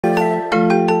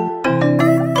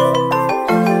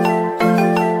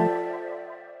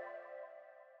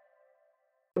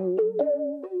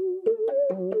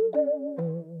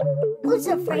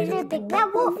afraid of the big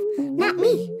bad wolf? Not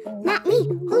me, not me.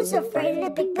 Who's afraid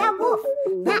of the big bad wolf?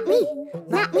 Not me,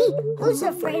 not me. Who's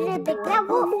afraid of the big bad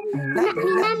wolf? Not me,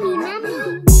 not me, not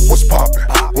me. What's poppin'?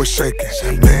 What's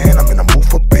shaking? Man, I'm in the mood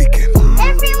for bacon.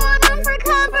 Everyone run for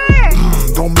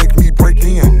cover. Don't make me break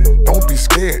in. Don't be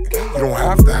scared. You don't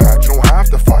have to hide, you don't have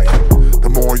to fight. The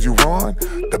more you run,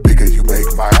 the bigger you make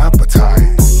my appetite.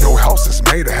 Your house is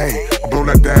made of hay. I blow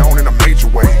that down in a major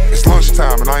way. It's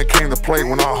lunchtime and I ain't came to play.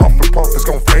 When I huff and puff, it's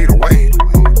gon' fade away.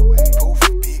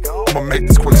 I'ma make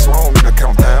this quick so I don't need to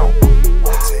count down.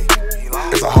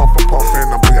 It's a huff and puff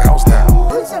and I blow your house down.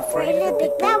 Who's afraid of the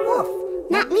big bad wolf?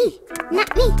 Not me,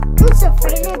 not me. Who's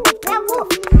afraid of the big bad wolf?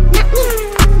 Not me,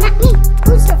 not me.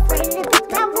 Who's afraid of the big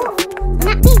bad wolf?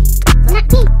 Not me, not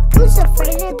me. Who's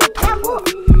afraid of the big bad wolf?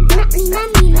 Not me, not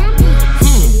me, not me.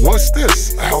 What's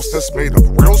this? A house that's made of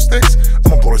real sticks?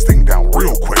 I'ma blow this thing down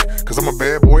real quick, cause I'm a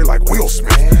bad boy like Will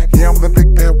Smith. Yeah, I'm the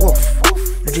big bad wolf.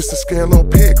 You just a scared little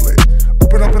piglet.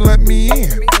 Open up and let me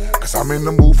in, cause I'm in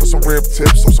the mood for some rib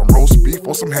tips, or some roast beef,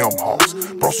 or some ham hocks,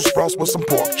 Brussels sprouts with some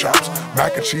pork chops,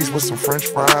 mac and cheese with some french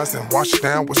fries, and wash it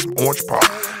down with some orange pop.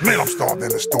 Man, I'm starved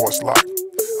and the store's locked.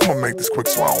 I'ma make this quick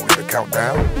so I don't need to count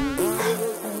down.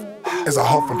 As I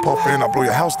huff and puff and I blow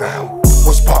your house down.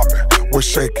 What's poppin'? What's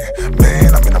shaking?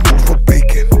 Man, I'm in the mood for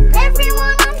bacon.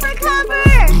 Everyone run for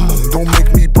cover. Don't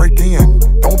make me break in.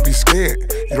 Don't be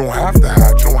scared. You don't have to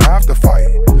hide, you don't have to fight.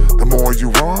 The more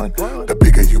you run, the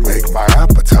bigger you make my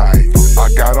appetite. I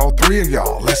got all three of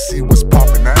y'all, let's see what's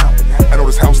poppin' now. I know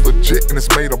this house legit and it's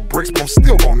made of bricks, but I'm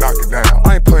still gon' knock it down.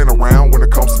 I ain't playing around when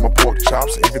it comes to my pork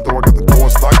chops. Even though I got the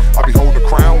doors locked, I be holding the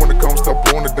crown when it comes to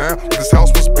blowing it down. But this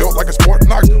house was built like it's Fort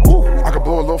Knox. Ooh, I could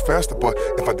blow a little faster, but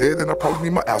if I did, then I'd probably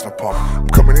need my asthma pump. I'm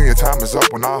coming in, your time is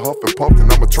up. When I huff and puff,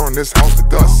 then I'ma turn this house to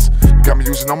dust. You got me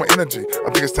using all my energy. I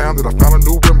think it's time that I found a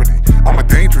new remedy. I'm a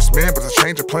dangerous man, but to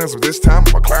change of plans with this time,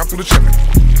 I'ma climb through the chimney.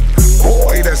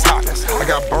 Boy, that's hot. I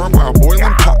got burned by a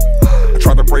boiling pot. I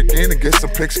tried to break in and get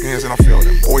some pig skins and I failed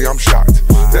it. Boy, I'm shocked.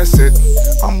 That's it,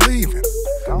 I'm leaving.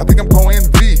 I think I'm going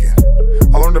vegan.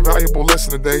 I learned a valuable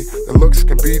lesson today, that looks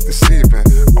can be deceiving.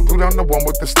 I blew down the one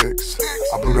with the sticks,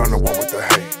 I blew down the one with the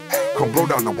hay. Come blow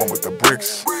down the one with the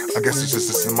bricks. I guess it's just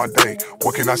this in my day.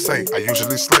 What can I say? I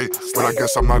usually slay, but I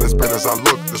guess I'm not as bad as I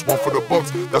look. This one for the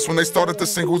books. That's when they started to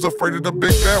sing Who's Afraid of the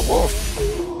Big Bad Wolf?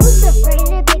 Who's afraid of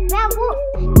the big bad wolf?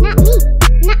 Not me,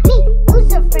 not me.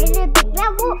 Who's afraid of the big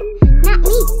bad wolf? Not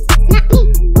me, not me.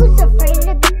 Who's afraid of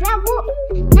the big bad wolf?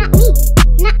 Not me,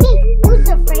 not me. Who's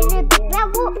afraid of the big bad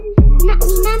wolf? Not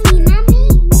me, not me, not me.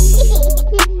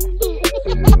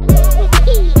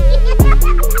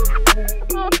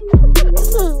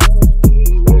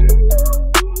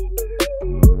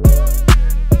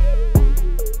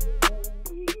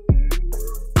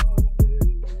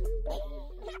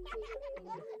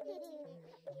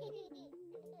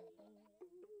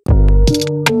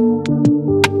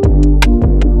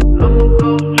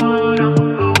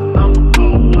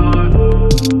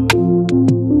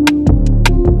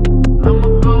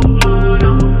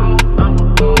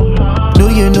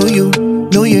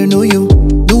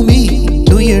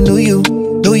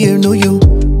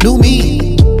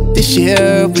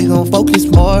 Focus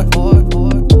more.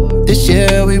 This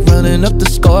year we running up the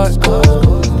score.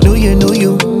 New year, new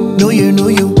you. New year, new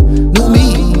you. New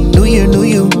me. New year, new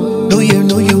you. New year,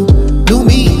 new you. New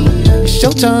me. It's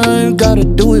showtime, gotta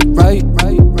do it right.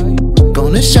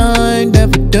 Gonna shine,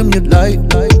 never dim your light.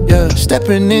 Yeah,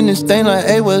 stepping in this thing like,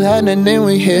 hey, what's happening? Then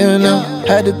we here now.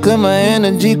 Had to clear my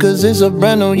energy, cause it's a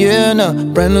brand new year now.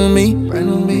 Brand new me, brand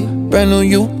new me, brand new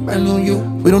you, brand new you.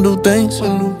 We don't do things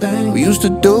we used to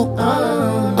do.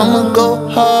 I'ma go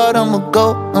hard, I'ma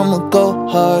go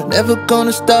hard. Never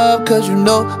gonna stop, cause you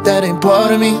know that ain't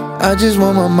part of me. I just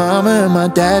want my mama and my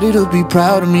daddy to be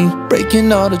proud of me.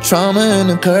 Breaking all the trauma and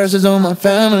the curses on my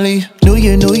family. New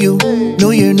year, new you.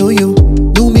 New year, new you.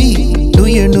 New me. New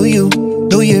year, new you.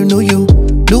 New year, new you.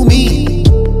 New me.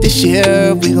 This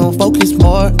year we gon' focus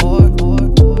more.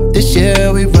 This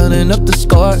year we running up the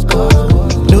score.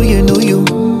 New year, new you.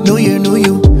 New year, new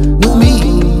you. New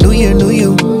me. New year, new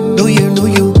you. New year, new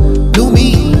you. New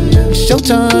me. It's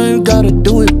showtime, gotta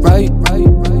do it right.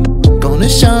 Gonna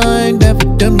shine, never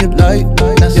dim your light.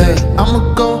 Yeah,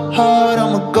 I'ma go hard,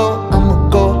 I'ma go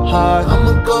hard.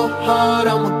 I'ma go hard,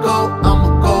 I'ma go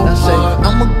hard.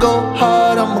 I'ma go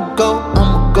hard, I'ma go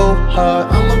hard.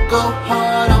 I'ma go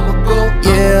hard, I'ma go.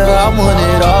 Yeah, I want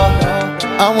it all.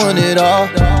 I want it all.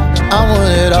 I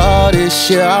want it all this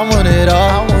year. I want it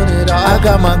all. I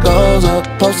got my goals up,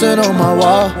 posted on my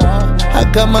wall. I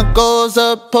got my goals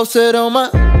up, posted on my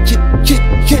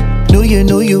New year,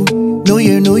 new you. New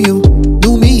year, new you.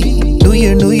 New me. New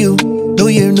year, new you. New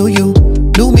year, new you.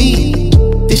 New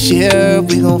This year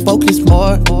we gon' focus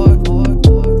more.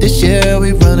 This year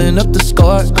we running up the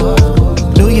score.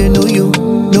 New year, new you,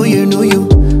 new year, new you,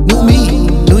 new me.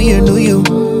 New year, new you,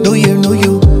 new year, new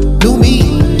you, new me.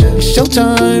 It's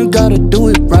showtime, gotta do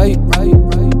it right.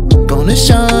 Gonna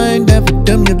shine, never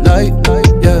dim your light,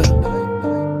 yeah.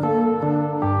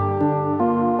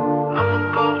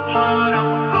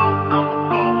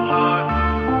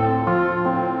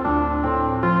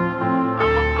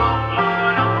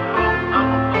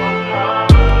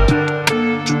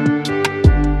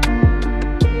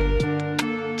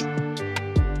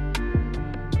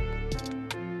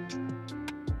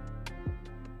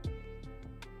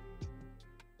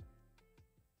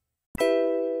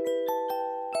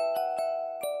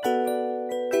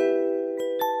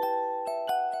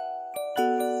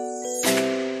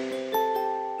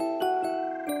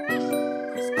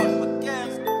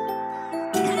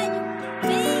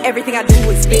 Everything I do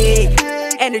is big.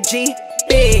 Energy,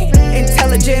 big.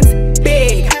 Intelligence,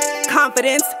 big.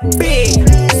 Confidence, big.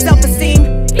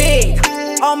 Self-esteem, big.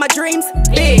 All my dreams,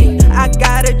 big. I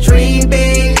gotta dream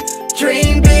big.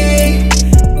 Dream big.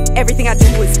 Everything I do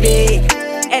is big.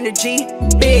 Energy,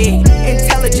 big.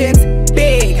 Intelligence,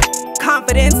 big.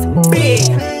 Confidence, big.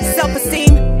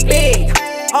 Self-esteem, big.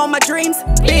 All my dreams,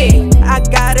 big. I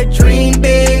gotta dream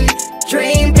big.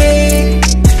 Dream big.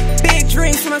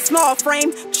 Dreams from a small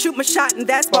frame, shoot my shot and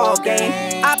that's ball game.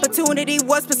 Opportunity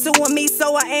was pursuing me,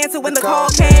 so I answered when the call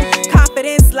came.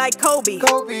 Confidence like Kobe,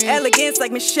 elegance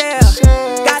like Michelle.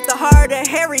 Got the heart of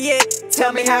Harriet,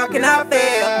 tell me how can I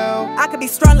fail? I could be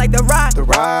strong like The Rock,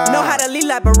 know how to lead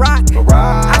like Barack.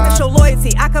 I can show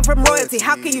loyalty, I come from royalty,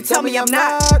 how can you tell me I'm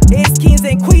not? It's kings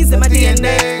and queens in my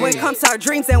DNA. When it comes to our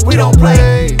dreams and we don't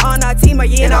play. On our team or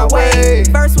you in our way.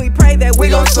 First we pray that we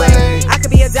gon' slay. I could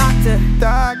be a doctor,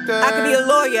 I could be a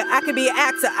lawyer, I could be an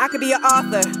actor, I could be an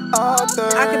author.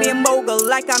 I could be a mogul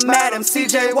like I'm Madam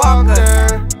C.J.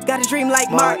 Walker. Got a dream like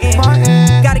Martin,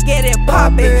 gotta get it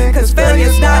poppin', cause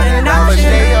failure's not an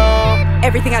option.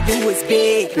 Everything I do is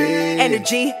big.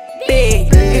 Energy,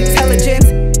 big.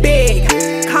 Intelligence, big.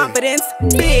 Confidence,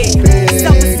 big.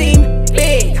 Self-esteem,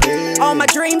 big. All my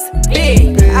dreams,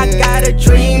 big. I gotta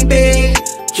dream big.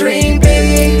 Dream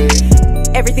big.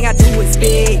 Everything I do is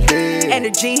big.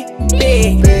 Energy,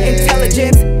 big.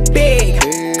 Intelligence, big.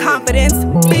 Confidence,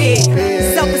 big.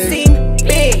 Self-esteem,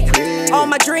 big. All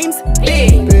my dreams,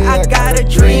 big. I gotta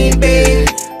dream big.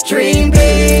 Dream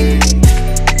big.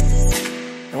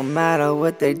 No matter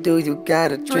what they do, you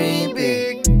gotta dream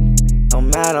big. No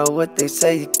matter what they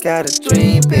say, you gotta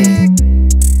dream big.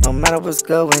 No matter what's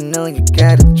going on, you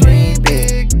gotta dream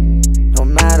big. No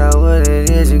matter what it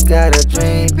is, you gotta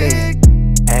dream big.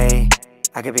 Ayy,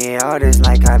 I could be an artist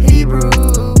like I'm Hebrew.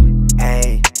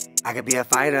 Ayy, I could be a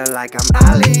fighter like I'm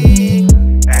Ali.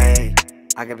 Ayy,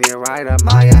 I could be a writer,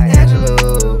 Maya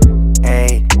Angelou.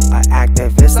 Ayy, an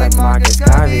activist like Marcus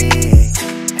Garvey.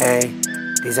 Hey,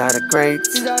 these are the greats.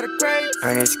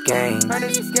 Ernest Gaines,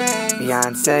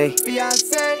 Beyonce,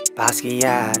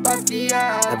 Basquiat,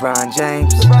 LeBron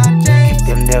James.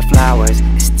 Give them their flowers,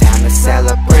 it's time to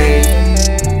celebrate.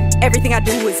 Everything I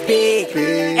do is big.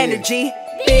 Energy,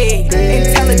 big.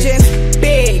 Intelligence,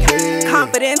 big.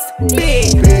 Confidence,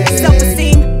 big.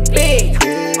 Self-esteem, big.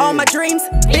 All my dreams,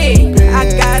 big. I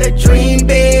gotta dream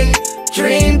big.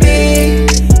 Dream big.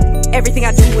 Everything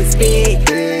I do is big.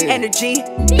 Energy,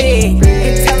 big.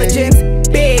 Intelligence,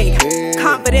 big.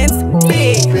 Confidence,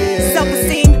 big.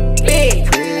 Self-esteem,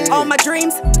 big. All my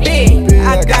dreams, big.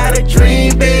 I gotta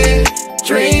dream big.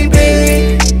 Dream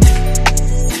big.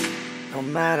 No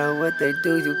matter what they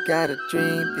do, you gotta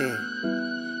dream big.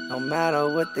 No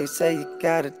matter what they say, you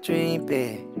gotta dream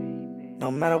big.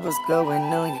 No matter what's going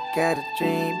on, you gotta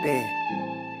dream big.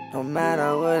 No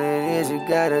matter what it is, you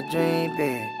gotta dream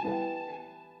big.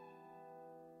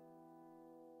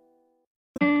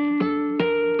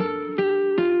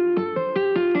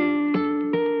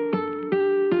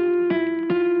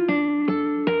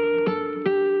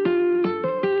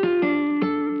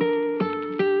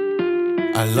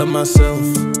 I love myself,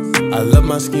 I love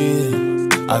my skin,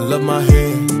 I love my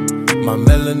hair, my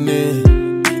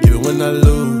melanin. Even when I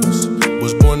lose,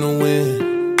 was born to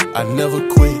win. I never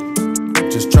quit,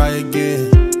 just try again.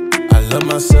 I love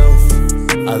myself,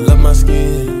 I love my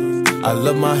skin, I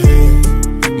love my hair,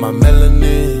 my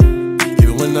melanin.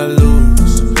 Even when I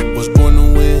lose, was born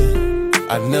to win.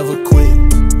 I never quit,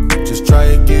 just try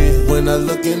again. When I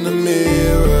look in the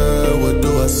mirror, what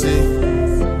do I see?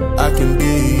 I can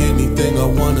be anything I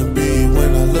wanna be.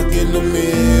 When I look in the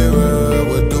mirror,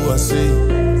 what do I see?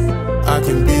 I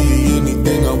can be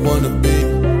anything I wanna be.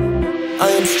 I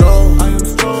am strong, I am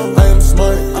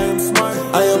smart,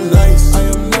 I am nice,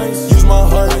 use my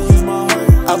heart,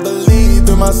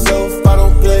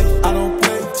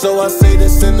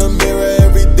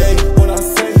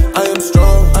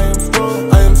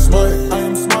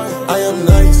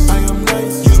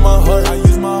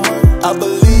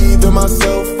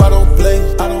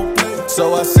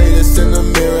 in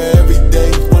the mirror every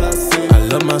day. What I see, I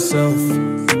love myself,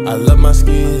 I love my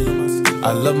skin,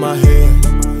 I love my hair,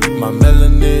 my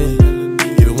melanin.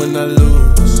 Even when I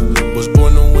lose, was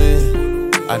born to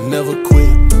win. I never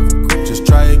quit, just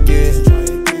try again.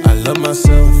 I love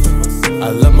myself, I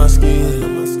love my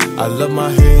skin, I love my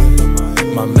hair,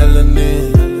 my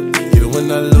melanin. Even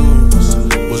when I lose,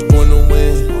 was born to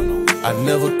win. I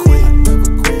never quit,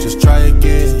 just try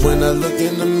again. When I look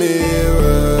in the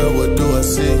mirror, what do I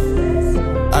see?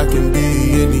 I can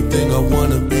be anything I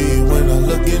wanna be. When I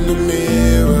look in the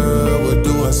mirror, what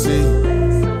do I see?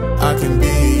 I can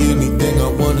be anything I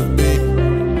wanna be.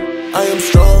 I am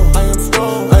strong, I am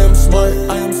strong, I am smart,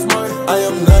 I am smart, I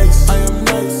am nice, I am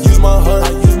nice. Use my heart,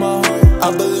 I use my heart. I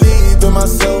believe in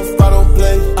myself, I don't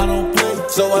play, I don't play.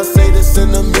 So I say this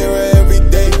in the mirror every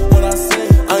day. What I say,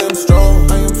 I am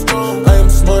strong, I am strong, I am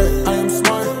smart, I am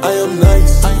smart, I am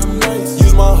nice, I am nice.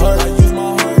 Use my heart, I use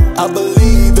my heart. I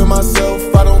believe in myself,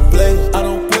 I don't play, I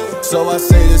don't play. So I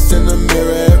say this in the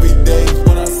mirror every day.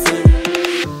 What I say,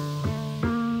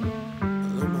 I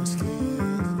love my skin,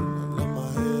 I love my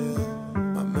hair,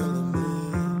 my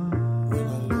melanin. When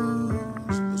I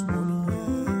lose, was born to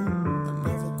win. I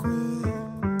never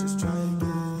quit, just try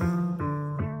again.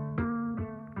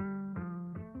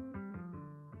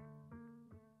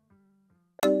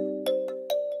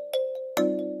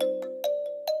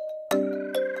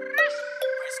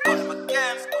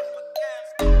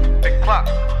 Big clock,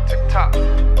 tick tock.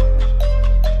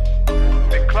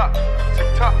 Big clock, tick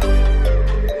tock.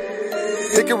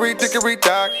 Hickory, dickory,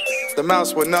 dock. The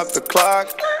mouse went up the clock.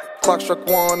 Clock struck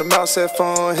one, the mouse had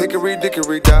fun. Hickory,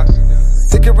 dickory, dock.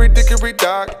 Hickory, dickory,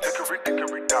 dock. Hickory,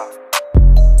 dickory, dock.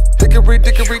 Hickory,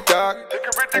 dickory, dock.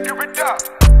 Hickory, dickory, dock.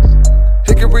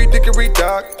 Hickory, dickory,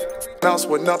 dock. Mouse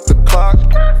went up the clock.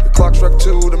 The clock struck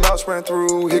two, the mouse ran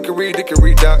through. Hickory,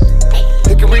 dickory, dock.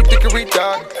 Hickory, dickory,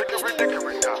 dock. Hickory,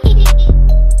 dickory, dock.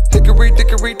 Hickory,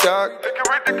 dickory, dock.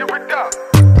 Hickory, dickory, dock.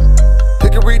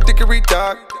 Hickory, dickory,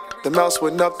 dock. The mouse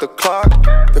went up the clock.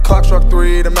 The clock struck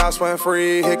three, the mouse went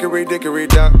free. Hickory, dickory,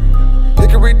 dock.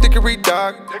 Hickory, dickory,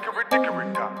 dock. Hickory, dickory,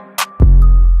 dock.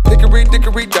 Hickory,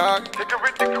 dickory, dock.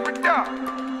 Hickory, dickory,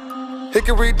 dock.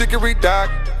 Hickory, dickory, dock.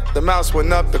 The mouse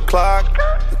went up the clock.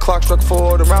 The clock struck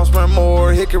four, the mouse ran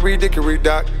more. Hickory, dickory,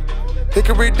 dock.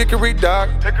 Hickory, dickory, dock.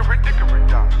 Hickory, dickory,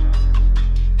 dock.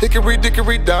 Hickory,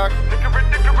 dickory, dock. Hickory,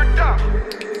 dickory, dock.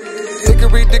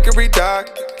 Hickory, dickory, dock.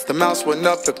 The mouse went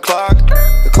up the clock.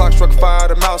 The clock struck five,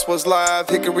 the mouse was live.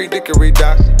 Hickory, dickory,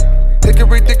 dock.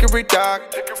 Hickory, dickory, dock.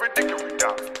 Hickory, dickory,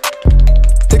 dock.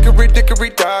 Hickory, dickory,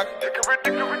 dock. Hickory,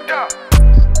 dickory, dock.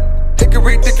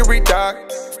 Hickory, dickory, dock.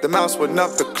 The mouse went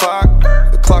up the clock.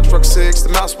 The clock struck six, the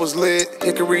mouse was lit.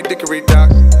 Hickory, dickory,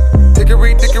 dock.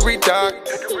 Hickory, dickory, dock.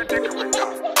 Hickory, dickory,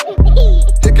 dock.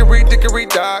 Hickory, dickory,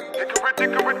 dock. Hickory,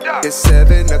 dickory, dock. It's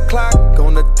 7 o'clock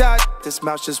on the dot. This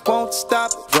mouse just won't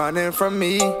stop running from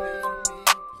me.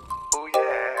 Oh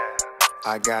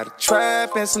yeah. I got a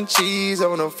trap and some cheese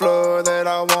on the floor that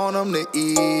I want him to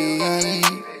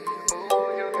eat.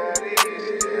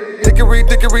 Hickory,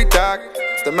 dickory, dock.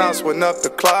 The mouse went up the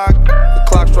clock. The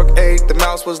clock struck 8, the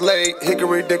mouse was late.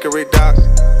 Hickory, dickory, dock.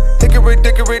 Hickory,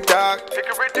 dickory, dock.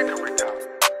 Hickory, dickory, dock.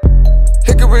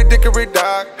 Hickory, dickory,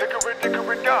 dock. Hickory,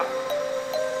 dickory, dock.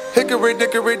 Hickory,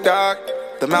 dickory, dock.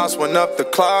 The mouse went up the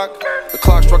clock. The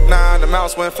clock struck 9, the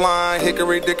mouse went flying.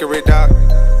 Hickory, dickory, dock.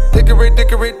 Hickory,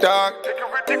 dickory, dock.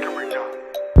 Hickory, dickory, dock.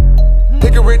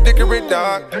 Hickory, dickory,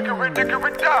 dock. Hickory,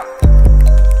 dickory, dock.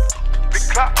 Big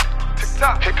clock, tick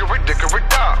tock. Hickory, dickory,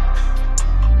 dock.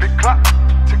 Big clock,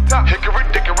 tick tock. Hickory,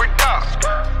 dickory, dock.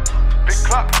 Big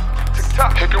clock, tick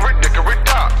tock. Hickory, dickory,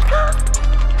 dock.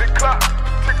 Big clock,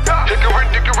 tick tock. Hickory,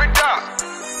 dickory, dock.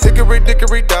 Hickory,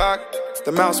 dickory, dock.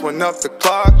 The mouse went up the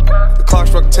clock. The clock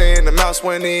struck 10, the mouse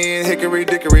went in. Hickory,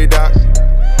 dickory, dock.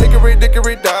 Hickory,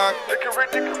 dickory, dock. Hickory,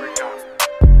 dickory, dock.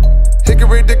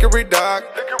 Hickory, dickory, dock.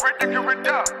 Hickory, dickory,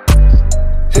 dock.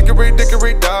 Hickory,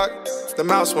 dickory, dock. The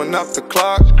mouse went up the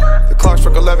clock. The clock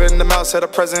struck 11, the mouse had a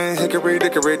present. Hickory,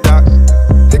 dickory, dock.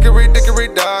 Hickory, dickory,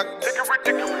 dock. Hickory,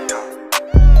 dickory, dock.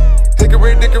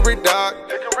 Hickory, dickory, dock.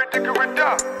 Hickory, dickory,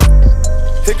 dock.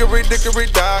 Hickory, dickory,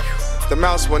 dock. The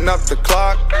mouse went up the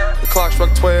clock. The clock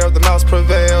struck 12, the mouse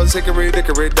prevails. Hickory,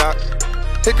 dickory, dock.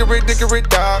 Hickory, dickory,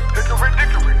 dock. Hickory,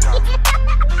 dickory, dock.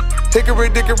 Hickory,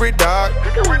 dickory, dock.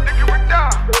 Hickory, dickory,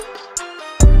 dock.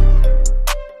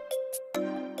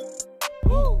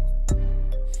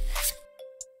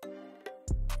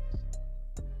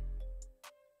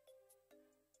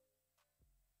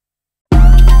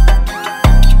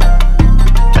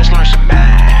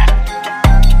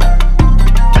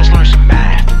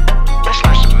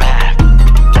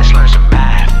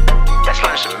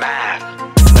 Math.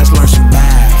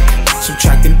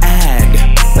 subtract and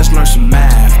add. Let's learn some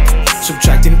math.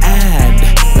 Subtract and add.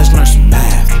 Let's learn some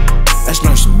math. Let's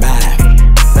learn some math.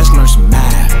 Let's learn some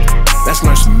math. Let's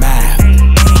learn some math.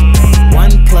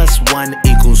 1 plus 1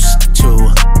 equals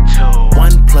 2.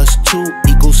 1 plus 2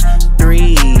 equals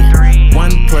 3.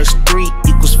 1 plus 3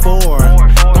 equals 4.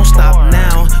 Don't stop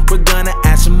now, we're gonna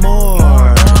add some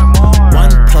more.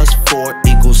 1 plus 4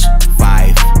 equals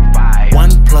 5.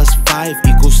 1 plus 5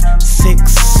 equals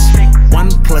 6. 1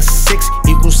 plus 6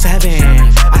 equals 7.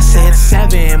 I said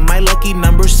 7, my lucky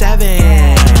number 7.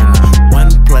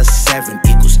 1 plus 7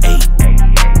 equals 8.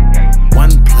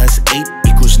 1 plus 8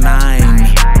 equals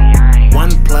 9.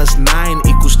 1 plus 9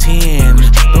 equals 10.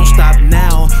 Don't stop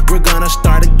now, we're gonna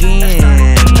start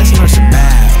again. Let's learn some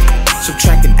math.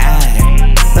 Subtract and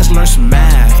add. Let's learn some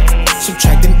math.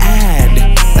 Subtract and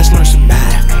add. Let's learn some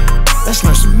math. Let's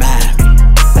learn some math.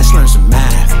 Let's learn some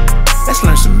math. Let's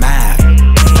learn some math.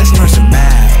 Let's learn some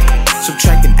math.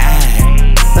 Subtract and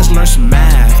add. Let's learn some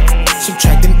math.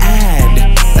 Subtract and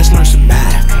add. Let's learn some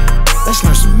math. Let's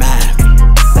learn some math.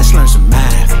 Let's learn some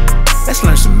math. Let's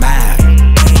learn some math.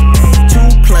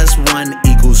 2 plus 1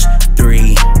 equals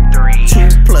 3. 2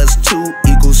 plus 2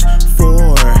 equals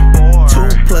 4. 2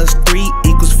 plus 3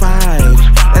 equals 5.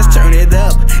 Let's turn it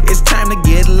up, it's time to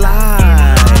get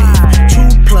live.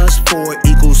 2 plus 4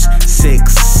 equals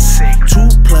 6. 2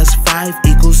 plus 5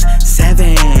 equals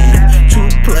 7. 2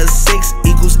 plus 6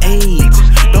 equals 8.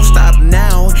 Don't stop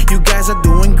now, you guys are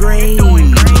doing great. 2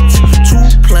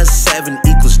 plus 7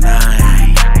 equals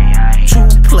 9. 2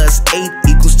 plus 8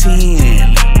 equals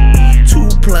 10. 2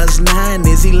 plus 9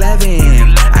 is 11.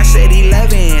 I said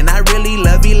 11, I really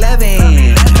love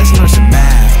 11. Let's learn some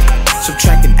math.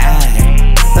 Subtract and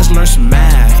add. Let's learn some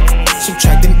math.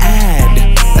 Subtract and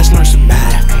add. Let's learn some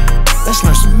math. Let's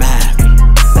learn some math.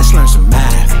 Let's learn some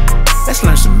math. Let's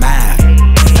learn some math.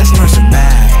 Let's learn some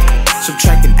math.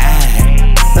 Subtract and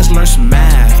add. Let's learn some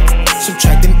math.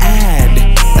 Subtract and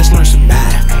add. Let's learn some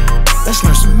math. Let's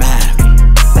learn some math.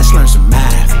 Let's learn some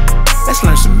math. Let's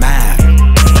learn some math.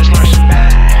 Let's learn some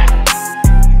math.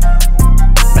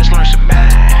 Let's learn some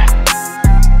math.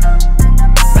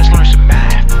 Let's learn some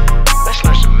math. Let's learn some math. Let's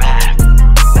learn some math.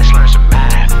 Let's learn some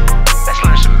math. Let's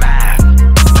learn some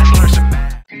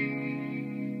math.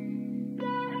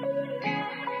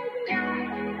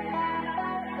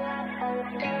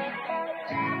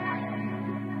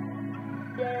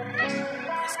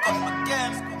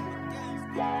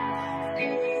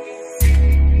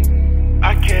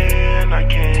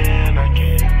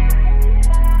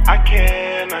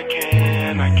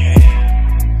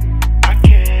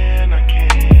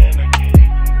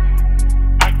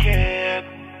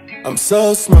 I'm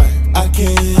so smart, I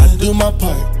can. I do my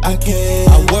part, I can.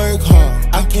 I work hard,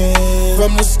 I can.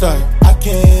 From the start, I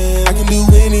can. I can do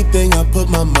anything I put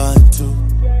my mind to.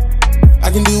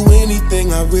 I can do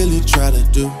anything I really try to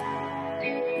do.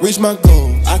 Reach my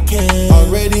goals, I can.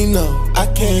 Already know, I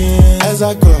can. As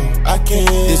I grow, I can.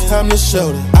 It's time to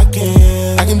show that I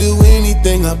can. I can do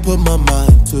anything I put my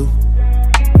mind to.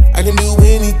 I can do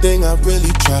anything I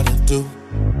really try to do.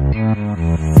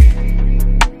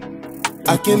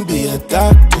 I can be a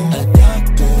doctor,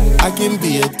 I can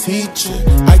be a teacher,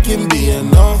 I can be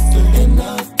an author,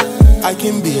 I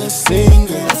can be a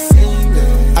singer,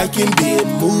 I can be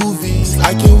in movies,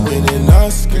 I can win an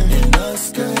Oscar,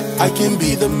 I can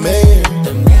be the mayor,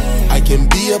 I can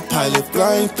be a pilot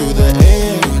flying through the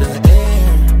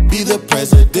air, be the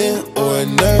president or a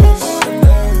nurse.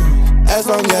 As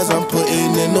long as I'm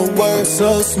putting in the work.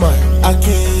 So smart, I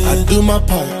can. I do my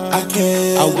part, I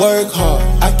can. I work hard,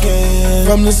 I can.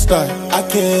 From the start, I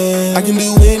can. I can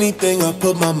do anything I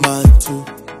put my mind to.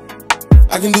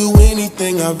 I can do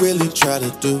anything I really try to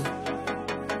do.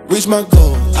 Reach my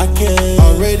goals, I can.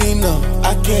 Already know,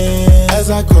 I can.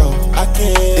 As I grow, I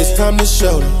can. It's time to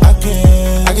show that I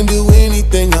can. I can do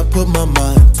anything I put my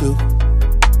mind to.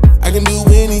 I can do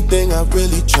anything I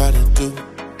really try to do.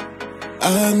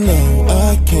 I know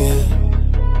I can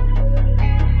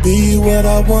be what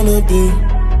I wanna be.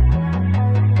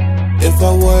 If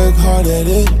I work hard at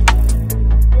it,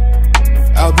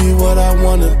 I'll be what I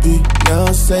wanna be.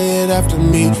 Now say it after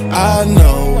me. I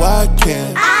know I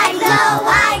can. I know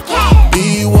I can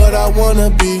be what I wanna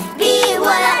be. be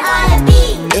what I wanna be.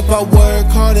 If I work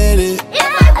hard at it,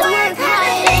 If I work hard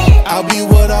at it, I'll be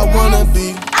what I wanna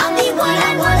be. I'll be what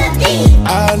I wanna be.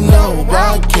 I know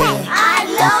I can I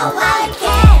know I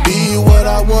can be what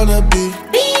I wanna be.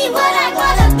 be what I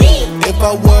wanna be. If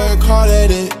I work hard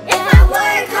at it, If I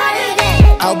work hard at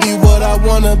it, I'll be what I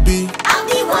wanna be. I'll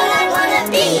be what I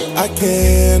wanna be. I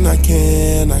can, I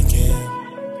can, I can.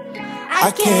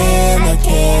 I can, I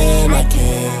can, I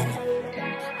can.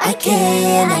 I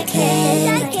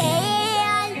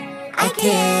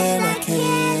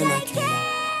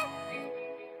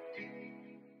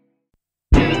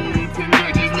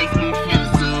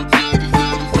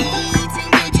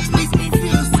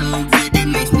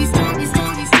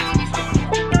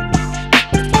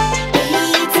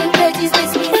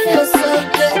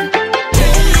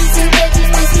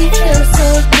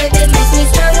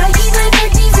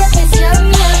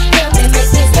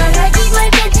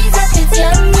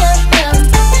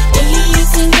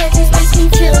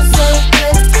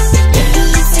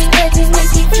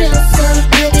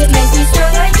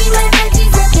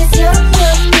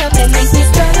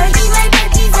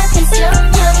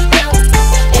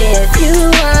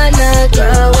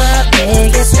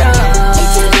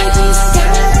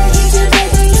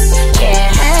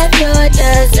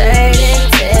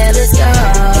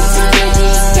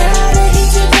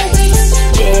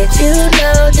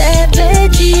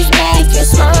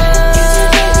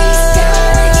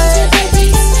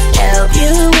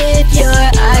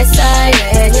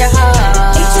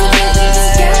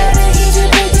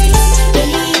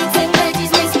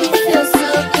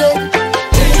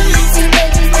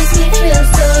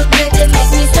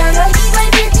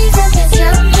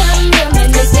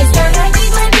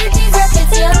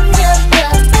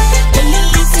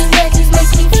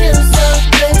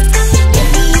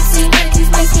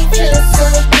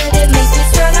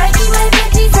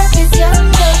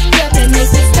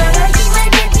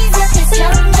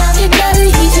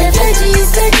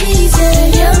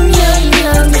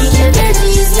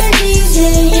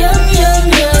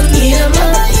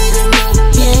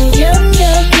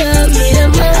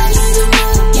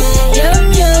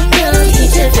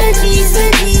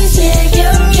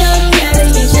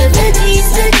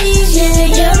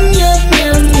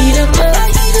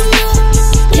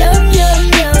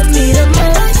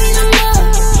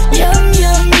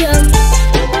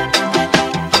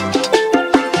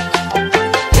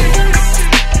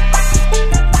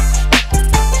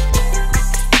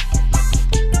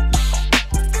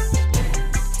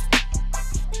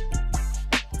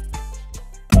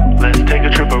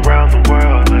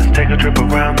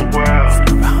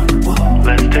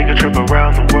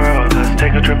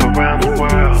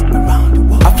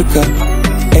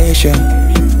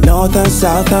North and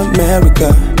South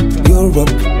America, Europe,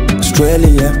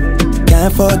 Australia.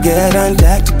 Can't forget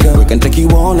Antarctica. We can take you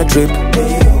on a trip.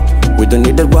 We don't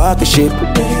need a rocket ship.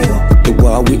 The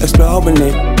world we exploring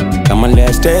it. Come on,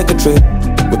 let's take a trip.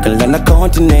 We can land a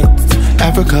continent.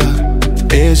 Africa,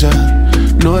 Asia,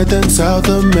 North and South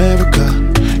America,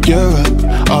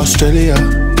 Europe, Australia.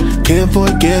 Can't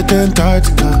forget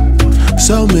Antarctica.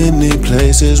 So many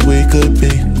places we could be.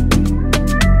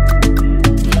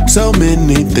 So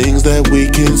many things that we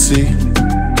can see.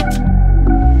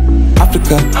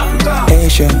 Africa,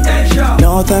 Asia,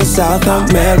 North and South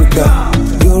America,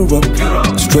 Europe,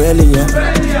 Australia.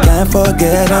 Can't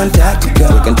forget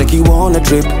Antarctica. We can take you on a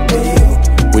trip.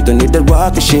 We don't need a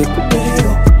rocket ship.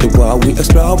 The world we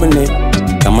exploring it.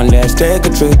 Come on, let's take a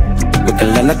trip. We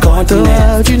can land a continent. The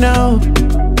world, you know,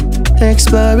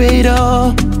 explore it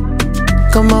all.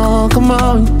 Come on, come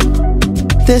on.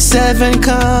 There's 7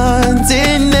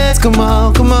 continents. Come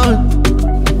on, come on.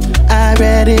 I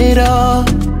read it all.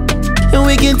 And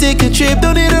we can take a trip.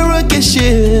 Don't need a rocket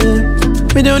ship.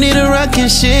 We don't need a rocket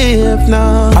ship,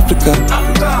 no. Africa,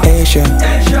 Asia,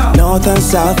 North and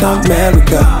South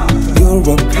America,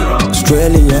 Europe,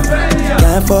 Australia.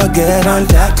 Can't forget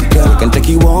Antarctica. We can take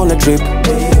you on a trip.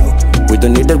 We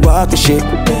don't need a rocket ship.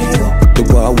 The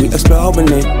world we exploring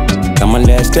it. Come on,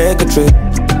 let's take a trip.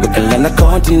 We can land a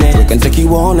continent. We can take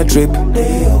you on a trip.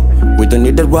 We don't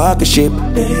need a rocket ship.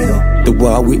 The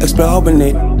world we exploring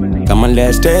it. Come on,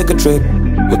 let's take a trip.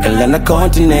 We can land a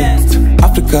continent.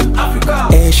 Africa,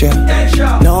 Asia,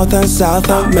 North and South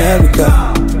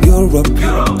America, Europe,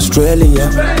 Australia.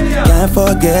 Can't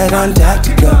forget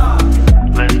Antarctica.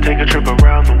 Let's take a trip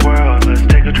around the world. Let's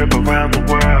take a trip around the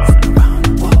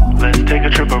world. Let's take a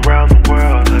trip around the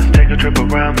world. Let's take a trip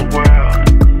around the world.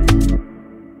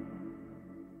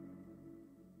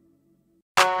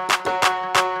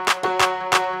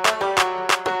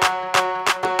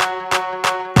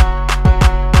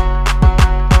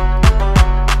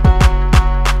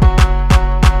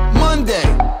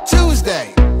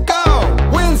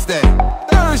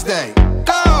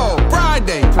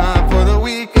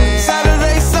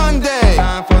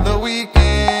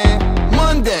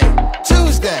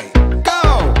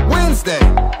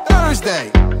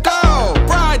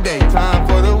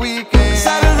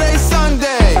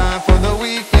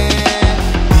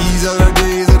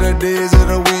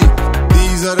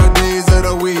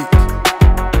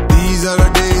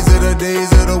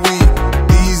 Days of the week.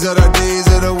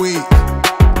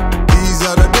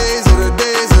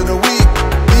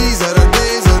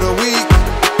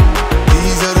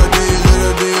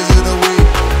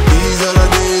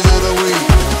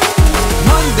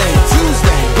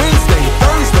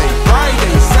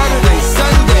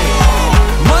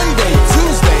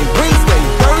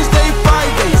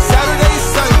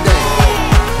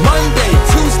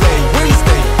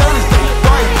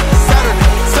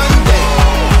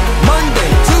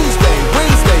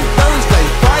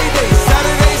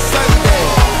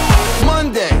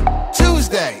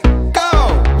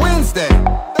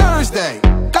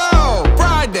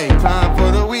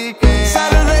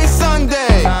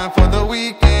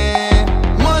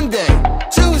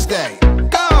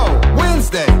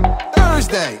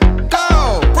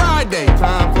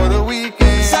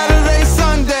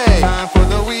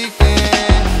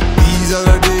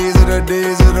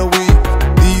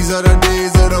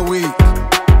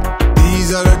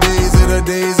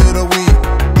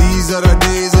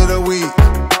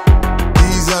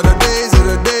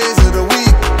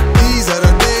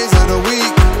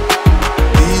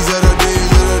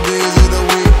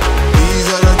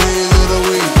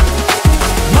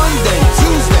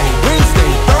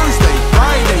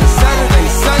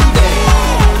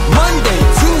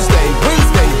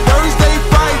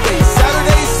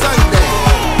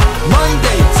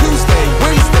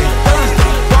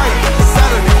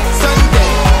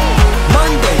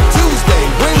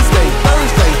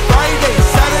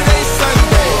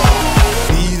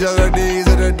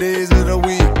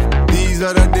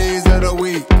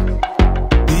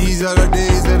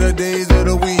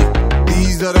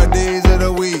 of the days of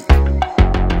the week.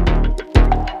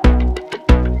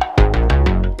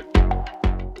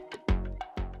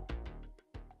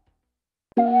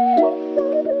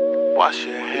 Wash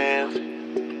your hands.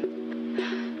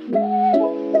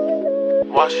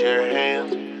 Wash your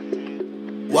hands.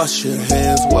 Wash your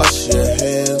hands, wash your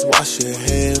hands, wash your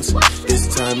hands.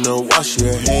 It's time to wash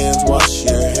your hands, wash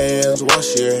your hands,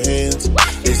 wash your hands.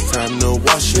 It's time to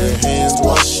wash your hands,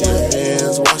 wash your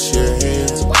hands, wash your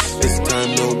hands. It's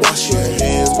time to wash your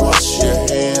hands, wash your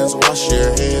hands, wash your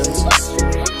hands.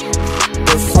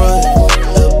 The front,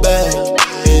 the back,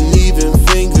 and even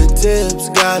fingertips.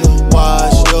 Gotta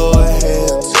wash your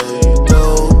hands so you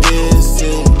don't get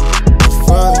sick. The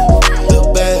front, the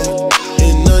back,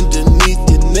 and underneath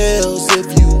your nails. If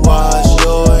you wash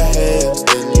your hands,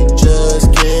 then you just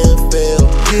can't fail.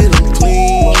 Get them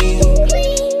clean,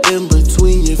 in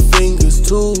between your fingers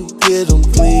too. Get them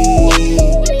clean,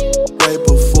 right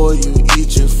before you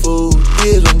eat your food.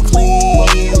 Get them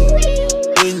clean,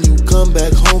 when you come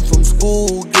back home from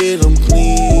school. Get them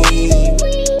clean,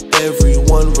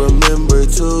 everyone remember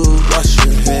to wash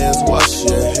your hands, wash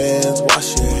your hands,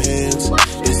 wash your hands.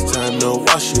 It's time to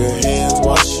wash your hands,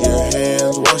 wash your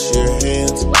hands, wash your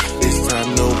hands. It's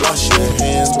time to wash your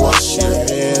hands, wash your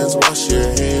hands, wash your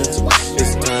hands.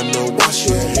 It's time to wash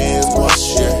your hands,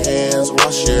 wash your hands,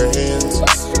 wash your hands.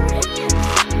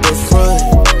 The front,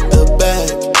 the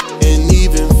back, and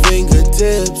even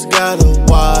fingertips. Gotta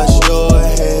wash your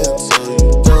hands so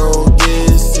you don't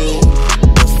get sick.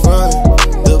 The front,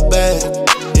 the back,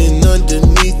 and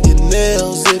underneath your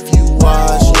nails. If you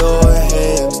wash your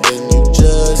hands, then you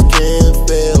just can't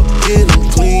fail. Get them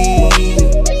clean,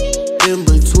 in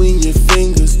between your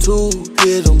fingers too.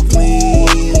 Get them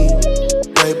clean,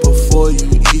 right before you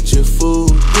eat your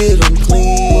food. Get them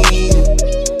clean,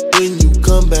 when you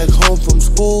come back home from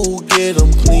school. Get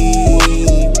them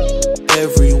clean,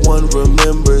 everyone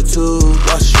remember to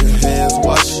wash your hands,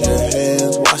 wash your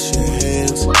hands, wash your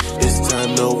hands. It's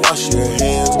time to wash your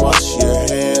hands, wash your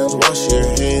hands, wash your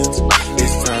hands.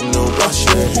 It's time to wash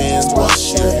your hands,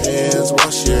 wash your hands,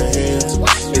 wash your hands.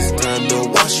 It's time to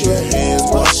wash your hands,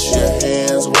 wash your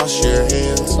hands, wash your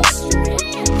hands.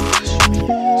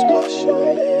 Wash your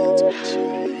hands, wash your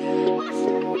hands,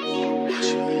 wash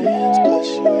your hands, wash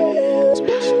your hands,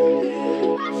 wash your hands.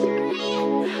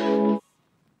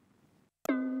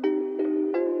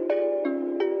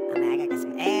 I got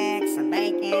some eggs, some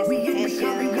bacon, some tissues,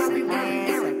 some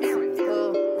eggs, some school.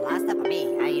 A lot of stuff for me.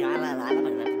 I love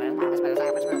it.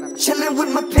 Chillin'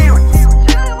 with my parents.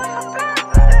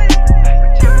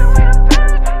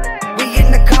 We in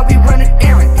the car, we running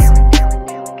errands.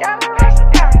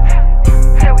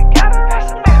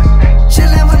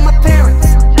 Chillin' with my parents.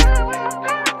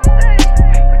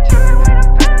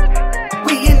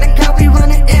 We in the car, we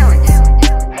running errands.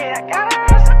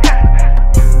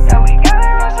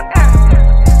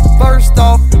 First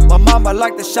off, my mama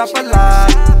like to shop a lot.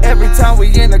 Every time we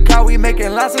in the car, we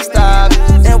making lots of stops.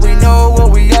 And we know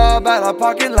what we are about our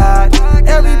parking lot.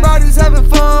 Everybody's having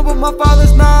fun, but my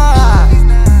father's not.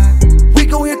 We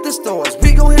gon' hit the stores,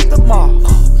 we gon' hit the mall.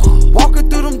 Walking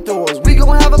through them doors, we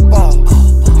gon' have a ball.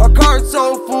 Her car's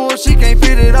so full, she can't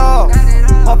fit it all.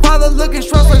 My father looking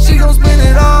stressed like she gon' spend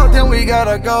it all. Then we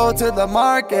gotta go to the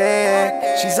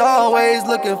market. She's always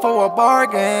looking for a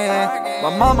bargain.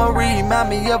 My mama remind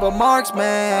me of a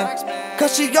marksman,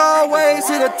 cause she always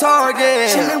hit a target.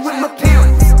 Chillin' with my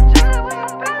parents.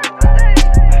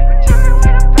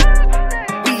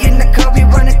 We in the car, we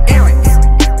running errands.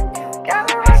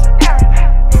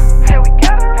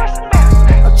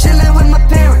 I'm chillin' with my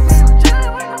parents.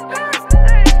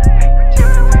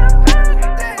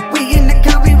 We in the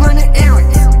car, we running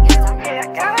errands.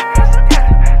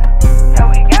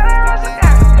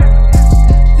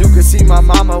 You can see my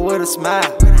mama with a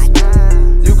smile.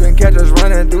 You can catch us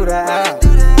running through the aisle.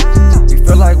 We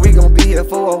feel like we gon' be here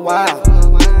for a while.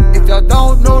 If y'all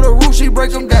don't know the rules, she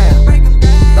break them down.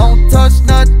 Don't touch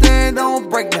nothing, don't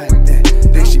break nothing.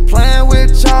 Think she playing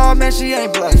with y'all, man, she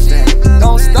ain't bluffing.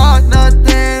 Don't start nothing,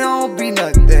 don't be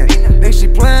nothing. Think she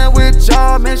playing with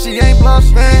y'all, man, she ain't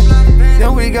bluffing.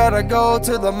 Then we gotta go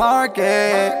to the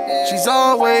market. She's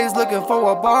always looking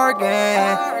for a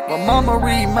bargain. My mama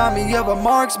remind me of a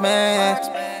marksman,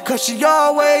 cause she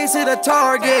always hit a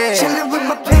target. Chillin' with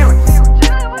my parents.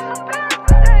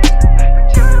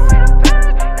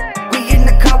 We in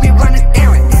the car, we running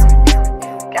errands.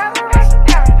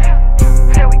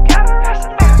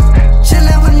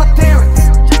 Chillin' with my parents.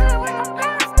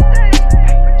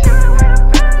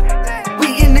 We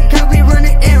in the car, we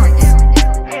running errands.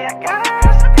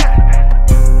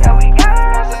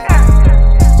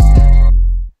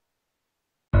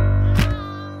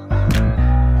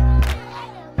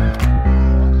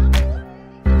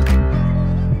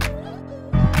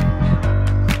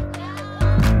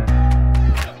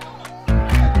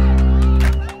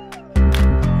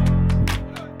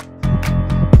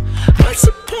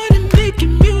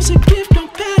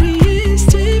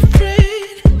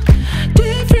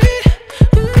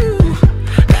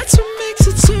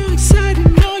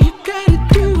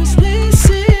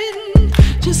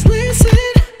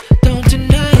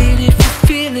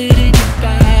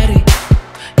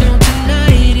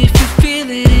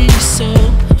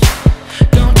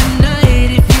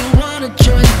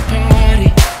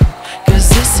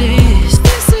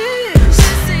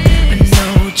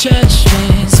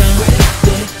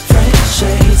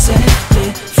 shades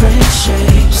and different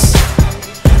shapes,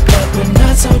 but we're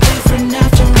not so different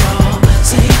after all.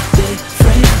 Same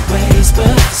different ways,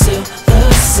 but still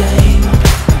the same.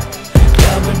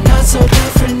 Yeah, we're not so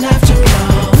different after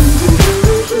all.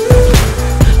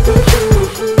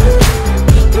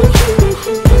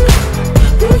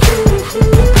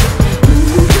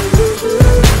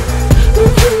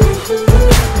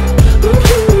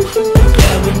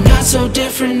 Yeah, we're not so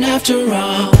different after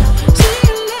all.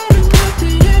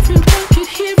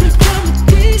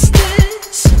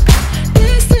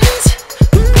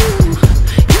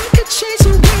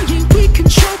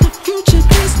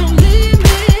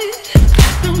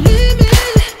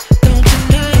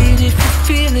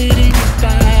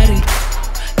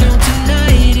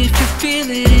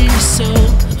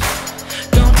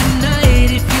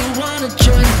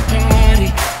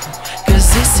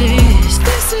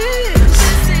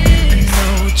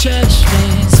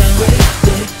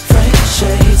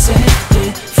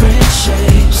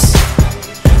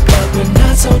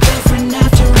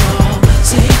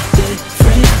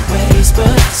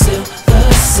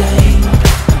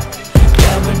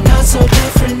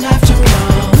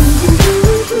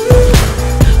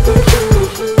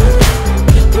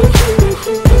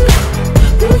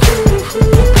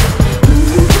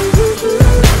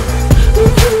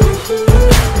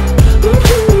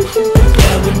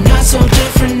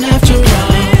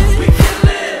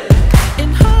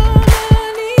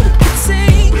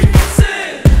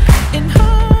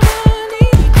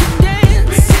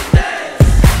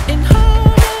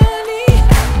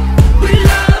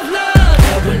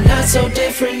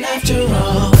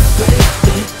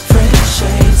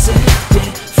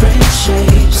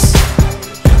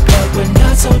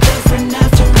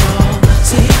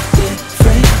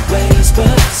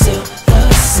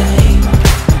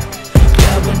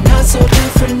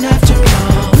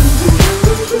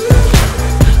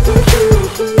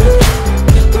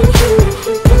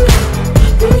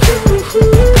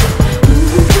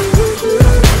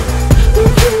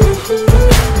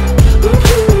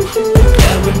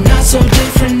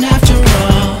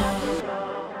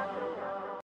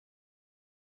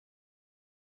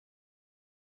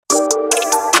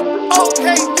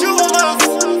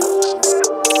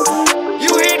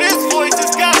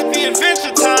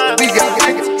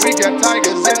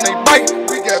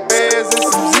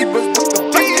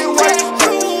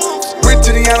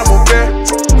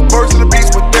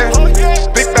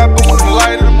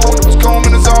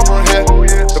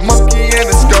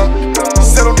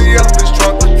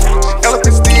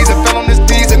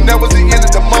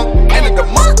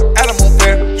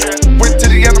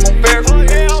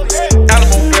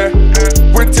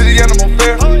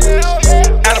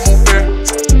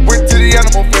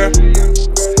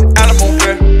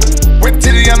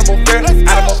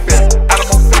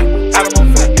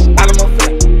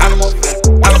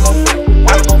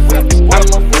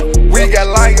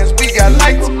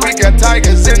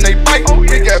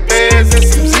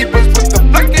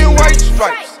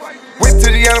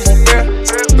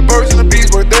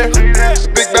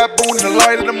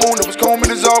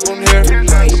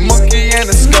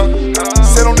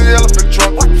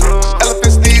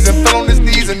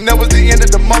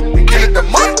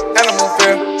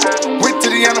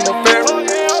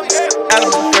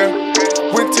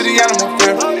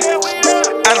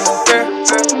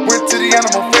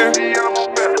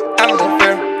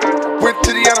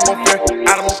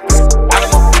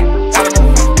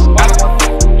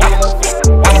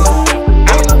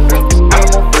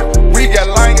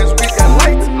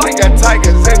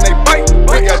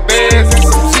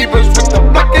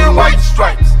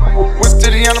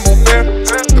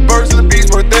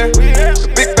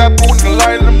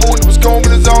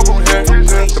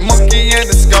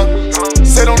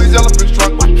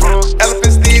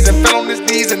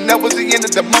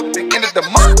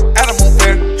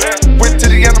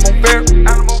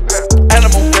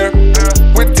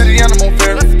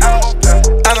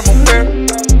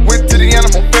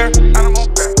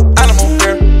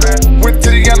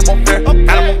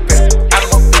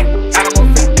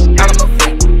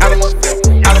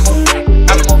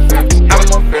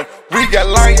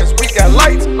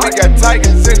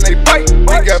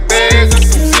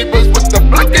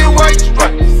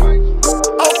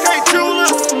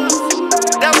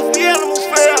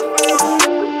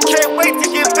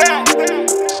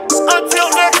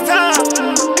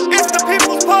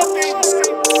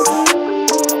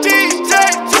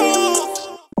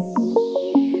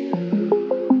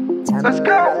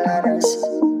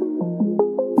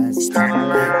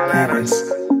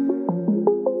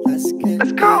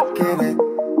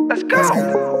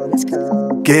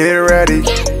 Get ready,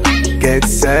 get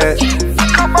set.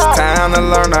 Come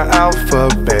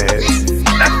alphabet.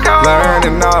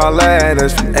 Learning all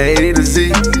letters from A to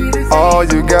Z. All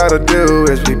you gotta do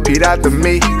is repeat after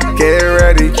me. Get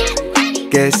ready,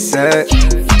 get set.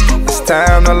 It's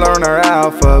time to learn our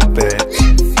alphabet.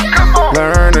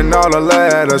 Learning all the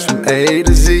letters from A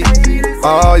to Z.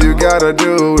 All you gotta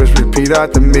do is repeat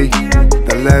after me.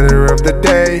 The letter of the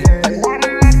day.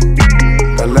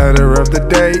 The letter of the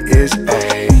day is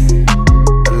A.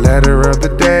 The letter of the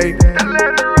day.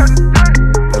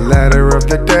 The letter of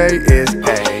the day is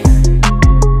A.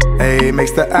 A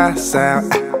makes the I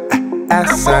sound. I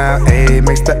sound. A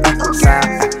makes the I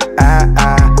sound.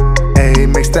 A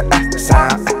makes the I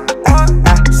sound.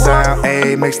 Sound.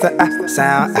 A makes the I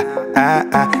sound.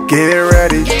 Get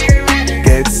ready,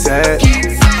 get set.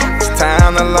 It's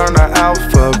time to learn our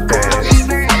alphabet.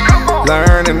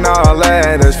 Learning all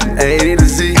letters from A to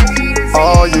Z.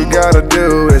 All you gotta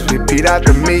do is repeat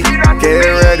after me. Get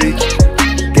ready,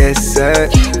 get set.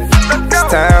 It's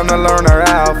time to learn our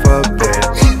alphabet.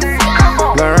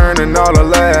 Learning all the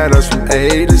letters from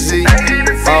A to Z.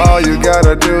 All you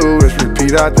gotta do is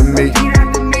repeat after me.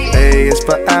 A is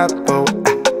for apple,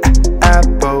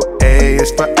 apple. A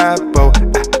is for apple,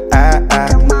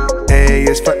 A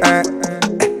is for ant,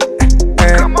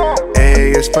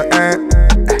 A is for ant,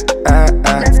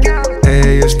 A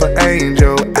is for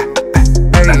angel,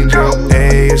 angel. A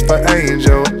is for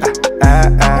angel,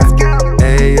 A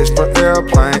is for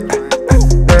airplane,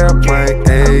 airplane. A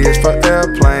is for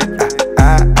airplane,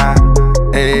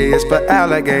 A is for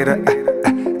alligator,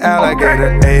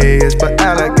 alligator. A is for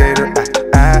alligator,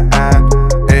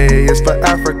 A is for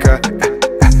Africa,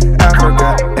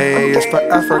 Africa. A is for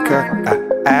Africa.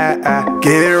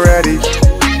 Get ready,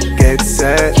 get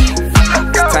set.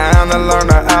 It's time to learn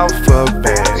our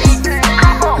alphabet.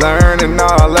 Learning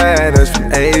all letters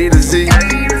from A to Z.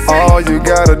 All you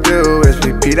gotta do is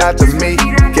repeat after me.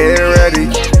 Get ready,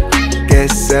 get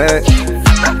set.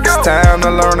 It's time to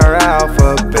learn our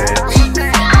alphabet.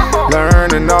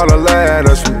 Learning all the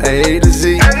letters from A to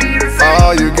Z.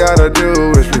 All you gotta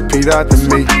do is repeat after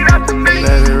me. The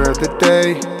letter of the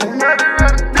day.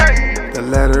 The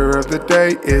letter of the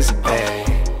day is A.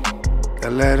 The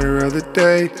letter of the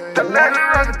day. The letter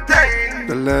of the day.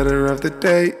 The letter of the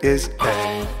day is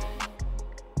A.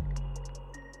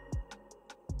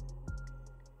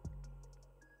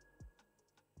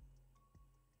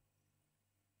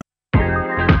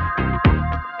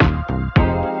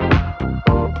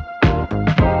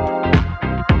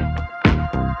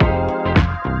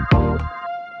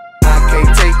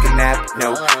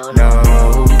 No, no,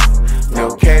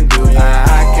 no can do.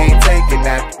 I can't take a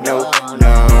nap. No,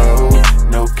 no,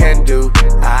 no can do.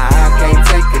 I can't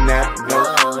take a nap. No,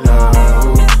 no,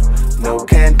 no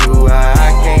can do. I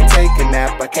can't take a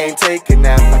nap. I can't take a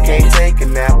nap. I can't take a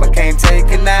nap. I can't take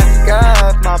a nap.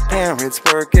 Got my parents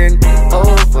working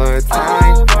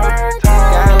overtime.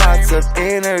 Got lots of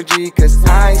energy 'cause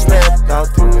I slept all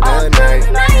through the night.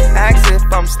 Ask if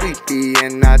I'm sleepy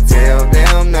and I tell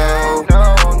them no.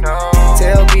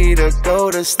 Tell me to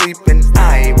go to sleep and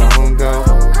I won't go.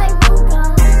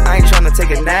 I ain't tryna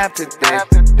take a nap today.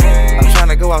 I'm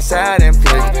tryna go outside and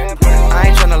play. I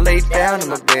ain't tryna lay down in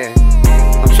my bed.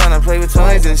 I'm tryna play with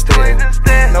toys instead.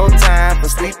 No time for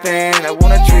sleeping. I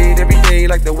wanna treat every day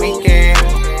like the weekend.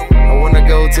 I wanna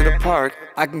go to the park.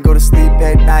 I can go to sleep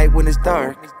at night when it's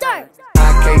dark. I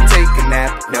can't take a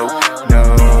nap. No, no,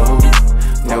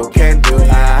 no can do.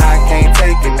 I can't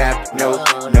take a nap. No,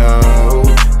 no,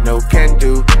 no can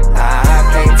do. I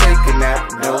can't take a nap.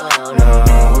 No, no,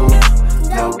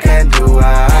 no can do. I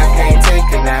can't take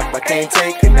a nap. I can't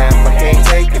take a nap. I can't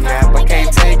take a nap. I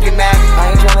can't take a nap. I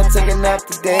ain't tryna take a nap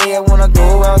today. I wanna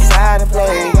go outside and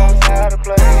play.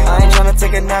 I ain't tryna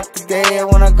take a nap today. I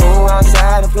wanna go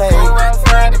outside and play.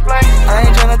 I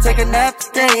ain't tryna take a nap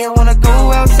today. I wanna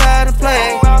go outside and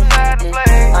play.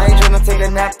 I ain't tryna take a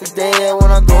nap today. I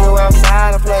wanna go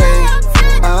outside and play.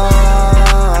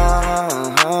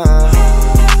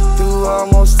 Do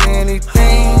almost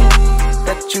anything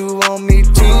that you want me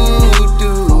to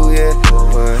do, yeah.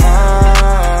 But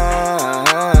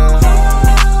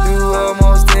do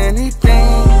almost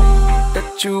anything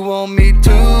that you want me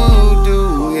to do,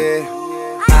 yeah.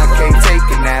 I can't take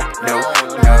a nap, no,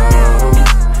 no,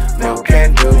 no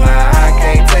can do. I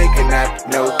can't take a nap,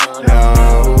 no, no,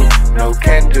 no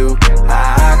can do. I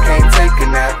can't take a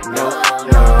nap, no,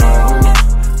 no,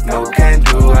 no can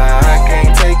do. I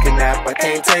can't take a nap, I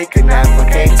can't take a nap, I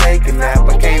can't take a nap,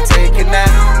 I can't take a nap.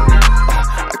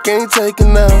 I can't take a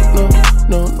nap, no,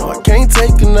 no, no, I can't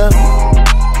take a nap.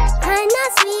 I'm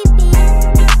not sleepy.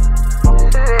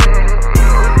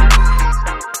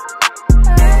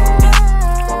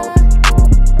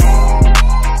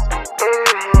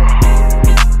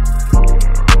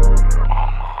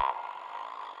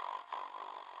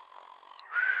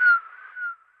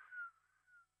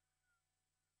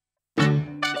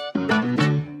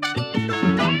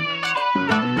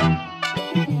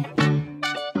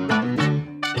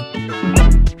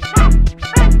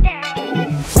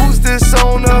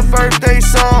 birthday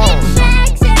song?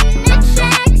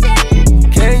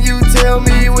 Can you tell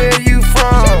me where you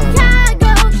from?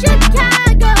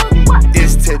 Chicago.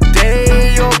 Is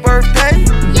today your birthday?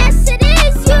 Yes, it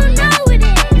is. You know it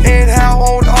is. And how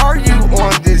old are you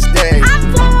on this day? I'm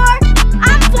four.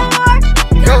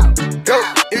 Go,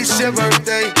 it's your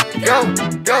birthday. Go,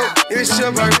 it's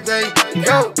your birthday.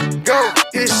 Go,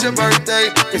 it's your birthday.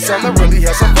 It's time to really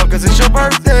have some fun, cause it's your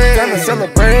birthday. Time to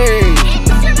celebrate.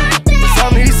 It's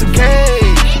time to eat some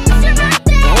cake.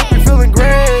 I hope you're feeling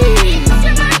great.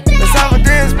 Let's have a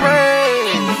dance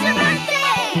break.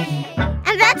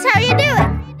 And that's how you do it.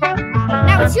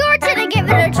 Now it's your turn to give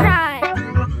it a try.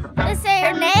 Let's say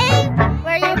your name,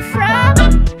 where you're from,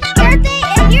 birthday,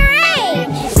 and your age.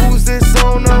 Who's this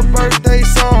on a birthday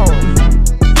song?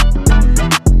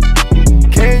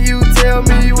 Can you tell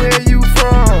me where you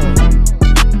from?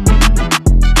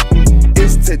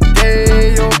 Is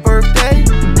today your birthday?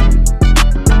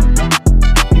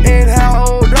 And how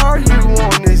old are you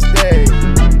on this day?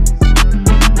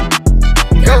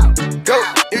 Go,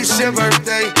 it's your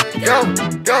birthday. Go,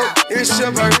 it's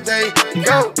your birthday.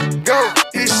 Go,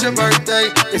 it's your birthday.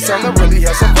 It's time to really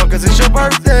have some fun, cause it's your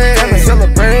birthday. Time to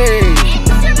celebrate.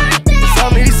 It's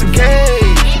time to eat some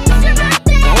cake.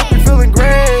 I hope you're feeling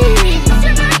great.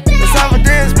 Let's have a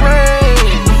dance break.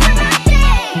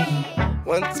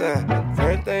 One time,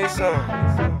 birthday song.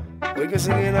 We can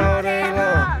sing it all day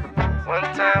long. One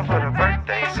time for the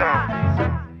birthday song.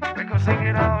 We can sing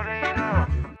it all day long.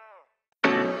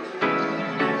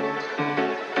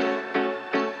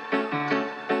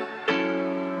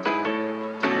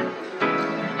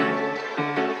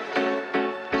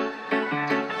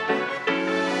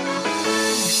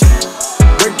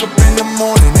 Wake up in the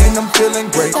morning and I'm feeling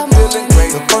great.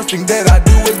 The first thing that I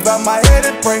do is bow my head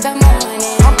and pray.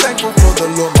 I'm thankful for the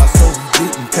Lord, my soul he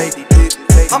didn't take.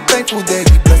 I'm thankful that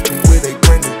he blessed me with a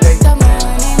brand new day.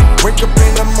 Wake up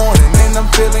in the morning and I'm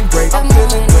feeling great.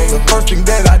 The first thing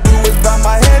that I do is bow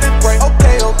my head and pray.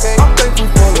 Okay. I'm thankful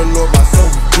for the Lord, my soul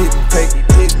he didn't take.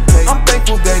 I'm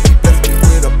thankful that he blessed me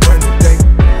with a brand new day.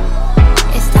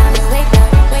 It's time to wake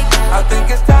up. I think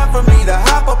it's time for me to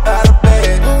hop up out of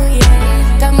bed. Oh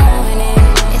yeah, good morning.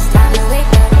 It's time to wake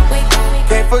up.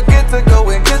 Can't forget to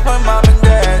go and kiss my mom and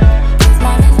dad.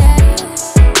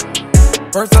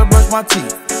 First I brush my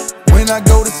teeth. When I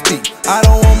go to speak, I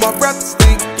don't want my breath to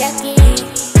stink.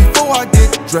 Before I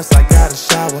get dressed, I gotta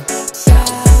shower.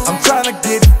 I'm trying to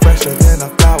get fresher than a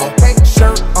flower.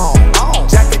 Shirt on,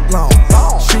 jacket long,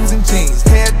 shoes and jeans,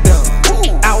 hair done,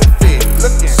 outfit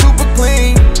looking super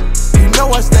clean. You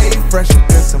know I stay fresher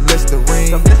than some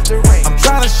Listerine. I'm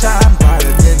trying to shine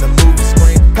brighter than the movie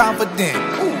screen. Confident,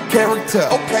 character,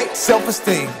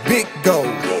 self-esteem, big goal.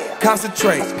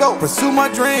 Concentrate, pursue my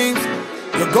dreams.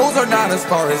 Your goals are not as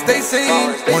far as they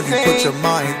seem. Once you put your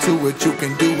mind to it, you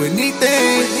can do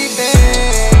anything.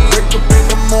 Wake up in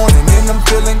the morning and I'm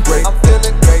feeling great.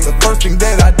 The first thing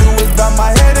that I do is bow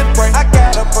my head and pray. I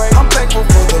gotta pray. I'm thankful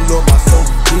for the Lord, my soul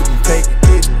he didn't take.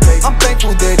 I'm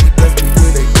thankful that he blessed me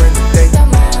with a brand new day.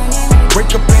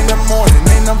 Wake up in the morning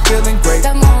and I'm feeling great.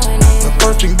 The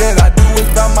first thing that I do is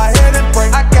bow my head and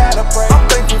pray. I gotta pray. I'm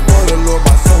thankful for the Lord,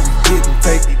 my soul he didn't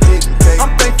take.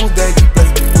 I'm thankful that he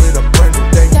blessed me with a brand new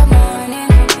day.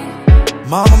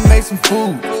 Mama made some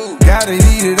food. Gotta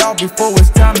eat it all before it's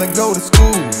time to go to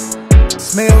school.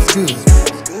 Smells good.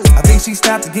 I think she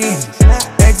snapped again.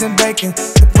 Eggs and bacon,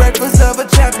 the breakfast of a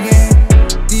champion.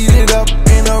 Eat it up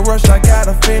in a rush, I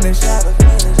gotta finish.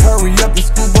 Hurry up, the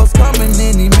school bus coming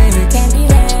any minute.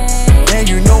 And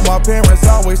you know my parents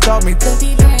always taught me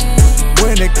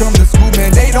when it comes to school,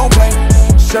 man, they don't play.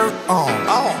 Shirt on,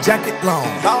 jacket long,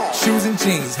 shoes and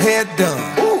jeans, hair done,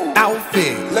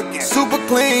 outfit looking super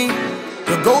clean.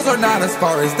 Your goals are not as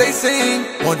far as they seem.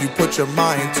 Once you put your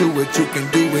mind to it, you can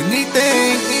do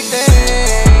anything.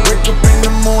 Wake up in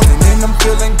the morning and I'm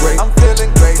feeling great.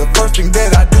 The first thing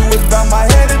that I do is bow my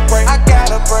head and pray. I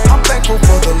gotta pray. I'm thankful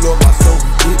for the Lord, my soul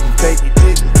he didn't take.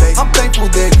 I'm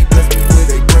thankful that he blessed me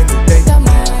with a brand new day.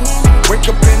 Wake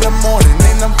up in the morning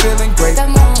and I'm feeling great.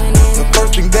 The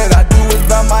first thing that I do is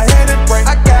bow my head and pray.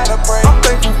 I gotta pray. I'm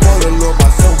thankful for the Lord,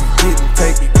 my soul he didn't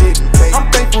take.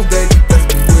 I'm thankful that he blessed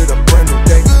me with a brand new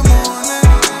day. Good morning.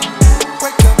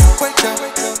 Wake up, wake up,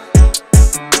 wake up.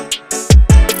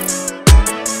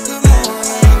 Good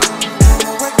morning.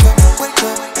 Wake up, wake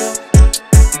up.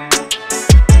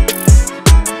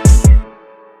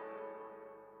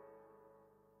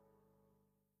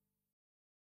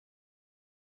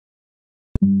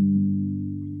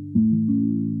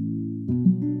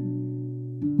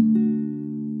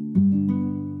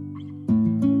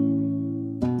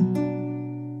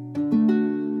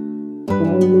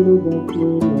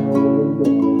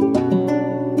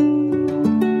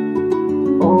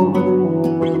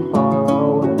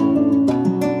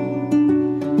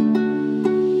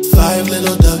 5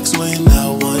 little ducks went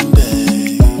out one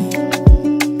day,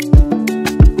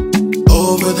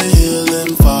 over the hill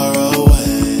and far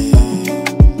away.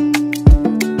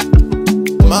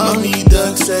 Mommy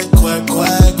duck said quack,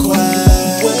 quack,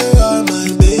 quack, where are my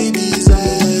babies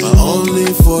at? But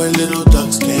only 4 little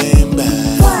ducks came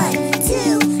back. 1,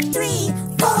 2, 3,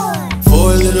 4.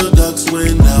 4 little ducks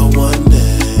went out one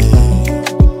day,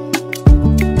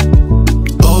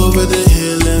 over the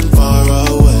hill and far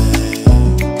away.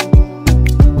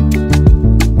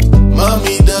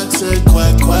 Mommy duck said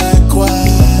quack, quack,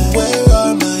 quack, where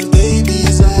are my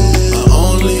babies at? But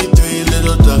only 3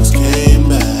 little ducks came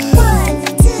back. 1,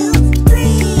 2,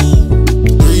 3.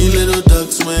 3 little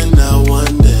ducks went out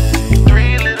one day,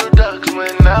 3 little ducks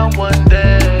went out one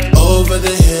day, over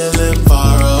the hill and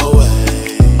far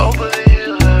away. over the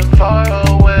hill and far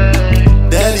away.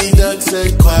 Daddy duck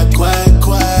said quack, quack,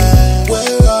 quack,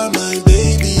 where are my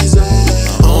babies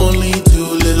at? But only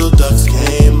 2 little ducks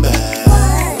came back.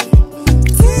 1,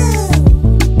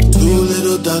 2. 2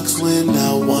 little ducks went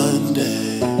out one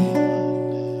day,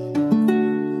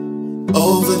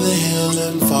 over the hill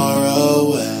and far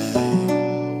away.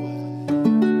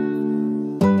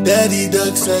 Daddy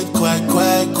duck said quack,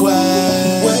 quack,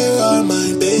 quack, where are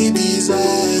my babies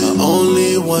at? But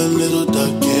only 1 little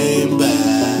duck came back.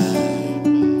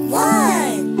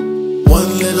 1.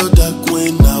 1 little duck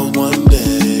went out one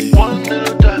day, 1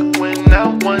 little duck went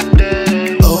out one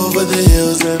day, over the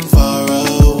hills and far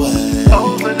away.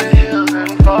 over the hills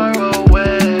and far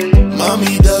away.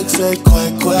 Mommy duck said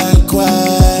quack, quack,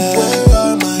 quack, where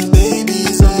are my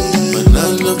babies at? But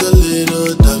none of the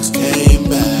little ducks came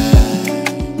back.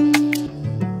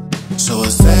 So a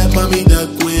sad mommy duck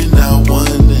went out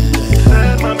one day,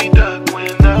 Sad mommy duck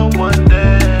went out one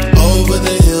day, over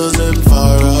the hills and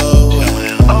far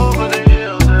away. over the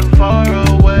hills and far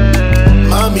away.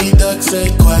 Mommy duck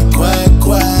said quack, quack,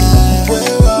 quack,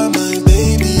 where are my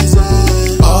babies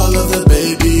at? All of the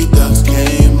baby ducks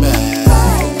came back.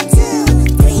 1, 2,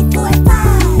 3, 4,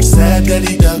 5. Sad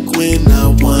daddy duck went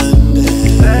out one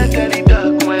day, Sad daddy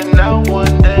duck went out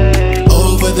one day,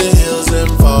 over the hills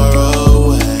and far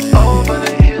away. over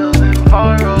the hills and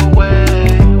far away.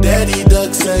 Daddy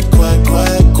duck said quack,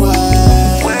 quack,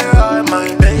 quack, Where are my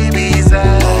babies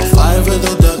at? all 5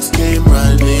 little ducks came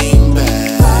running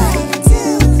back. 1,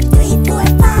 2, 3, 4,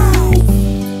 5.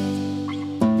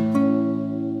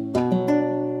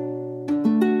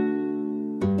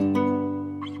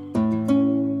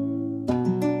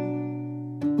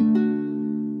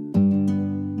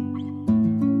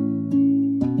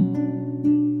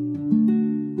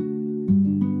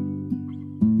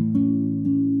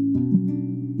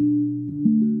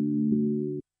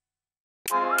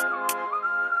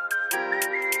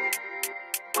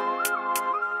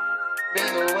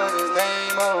 Bingo was his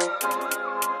name, oh.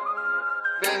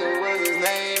 Bingo was his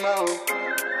name, oh.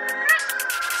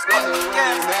 Bingo was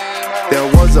his name, oh. There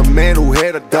was a man who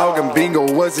had a dog and Bingo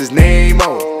was his name,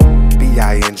 oh.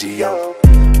 B-I-N-G-O,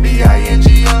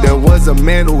 B-I-N-G-O. There was a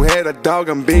man who had a dog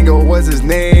and Bingo was his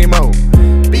name, oh.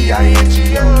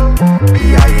 B-I-N-G-O,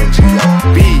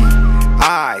 B-I-N-G-O,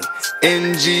 B-I-N-G-O,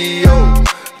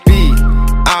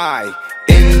 B-I-N-G-O,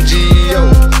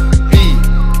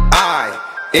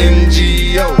 B-I-N-G-O.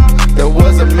 There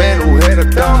was a man who had a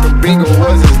dog and Bingo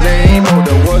was his name, oh.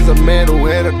 There was a man who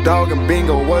had a dog and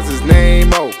Bingo was his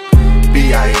name, oh.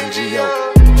 B-I-N-G-O,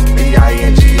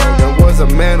 B-I-N-G-O. There was a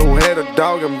man who had a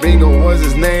dog and Bingo was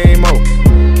his name, oh.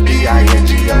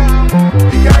 B-I-N-G-O,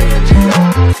 B-I-N-G-O,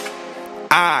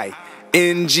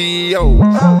 I-N-G-O,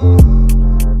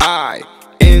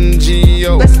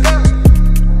 I-N-G-O,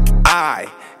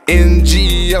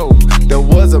 I-N-G-O. There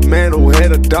was a man who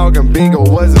had a dog and Bingo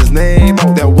was his name,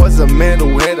 oh. There was a man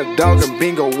who had a dog and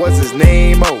Bingo was his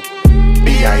name, oh.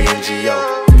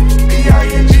 B-I-N-G-O,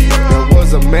 B-I-N-G-O. There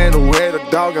was a man who had a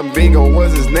dog and Bingo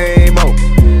was his name, oh.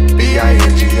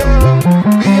 B-I-N-G-O,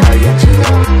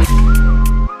 B-I-N-G-O,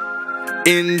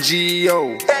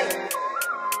 N-G-O,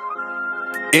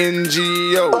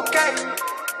 N-G-O,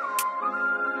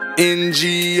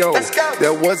 N-G-O.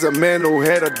 There was a man who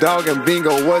had a dog and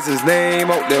Bingo was his name,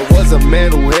 oh. There was a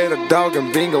man who had a dog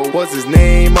and Bingo was his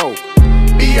name, oh.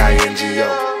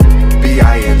 B-I-N-G-O,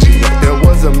 B-I-N-G-O. There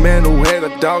was a man who had a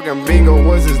dog and Bingo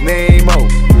was his name, oh.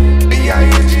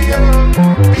 B-I-N-G-O,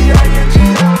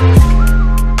 B-I-N-G-O,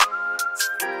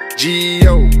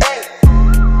 G-O,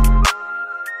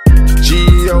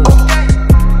 G-O,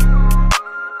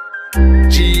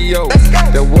 G-O.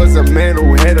 There was a man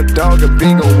who had a dog and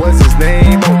Bingo was his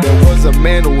name, oh. There was a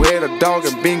man who had a dog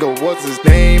and Bingo was his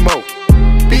name, oh.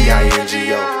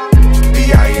 B-I-N-G-O,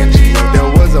 B-I-N-G-O.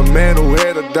 There was a man who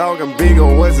had a dog and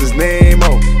Bingo was his name,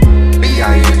 oh.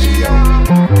 B-I-N-G-O,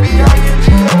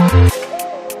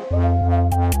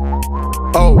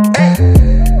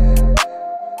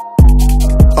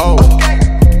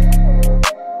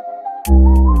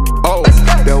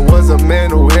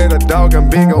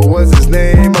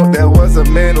 was a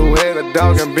man who had a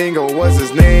dog and bingo was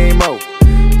his name, oh.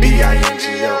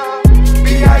 B-I-N-G-O,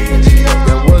 B-I-N-G-O.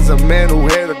 There was a man who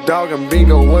had a dog and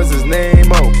bingo was his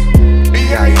name, oh.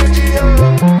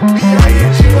 B-I-N-G-O,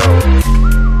 B-I-N-G-O.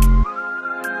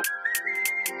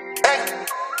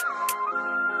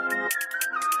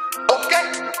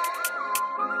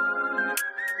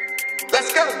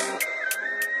 Let's go.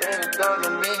 And a dog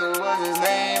and bingo was his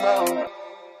name, oh.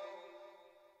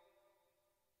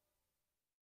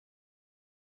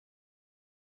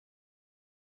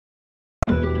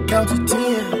 Count to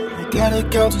 10, I gotta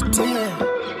count to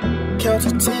 10. Count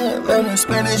to 10, learning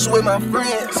Spanish with my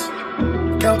friends.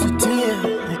 Count to 10,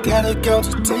 I gotta count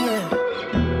to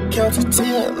 10. Count to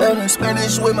 10, learning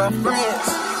Spanish with my friends.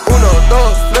 1,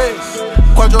 2, 3,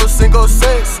 4, 5,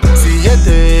 6, 7,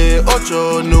 8,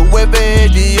 9, 10.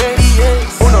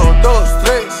 1, 2,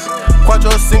 3, 4,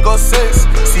 5, 6,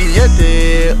 7,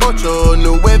 8, 9,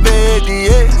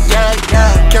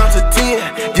 10. Count to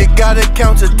 10, you gotta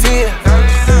count to 10.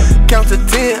 Count to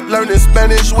 10, learning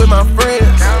Spanish with my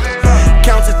friends.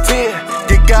 Count to 10,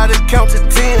 you gotta count to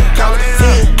 10.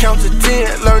 Count to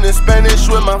 10, learning Spanish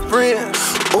with my friends.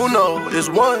 1 is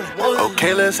 1,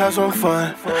 okay, let's have some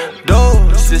fun. 2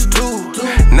 is 2,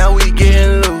 now we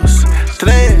getting loose.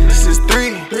 3 is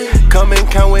 3, come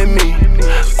and count with me.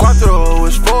 4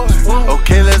 is 4,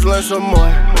 okay, let's learn some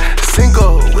more.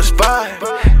 5 is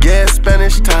 5, yeah,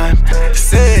 Spanish time.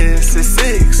 6 is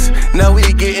 6, now we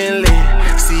getting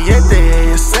lit. 7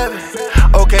 is 7,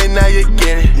 okay, now you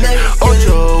get it.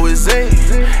 8 is 8,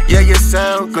 yeah, you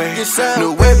sound great.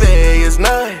 9 is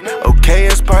 9, okay,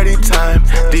 it's party time.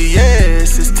 10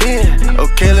 is 10,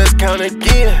 okay, let's count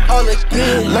again.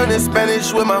 Learning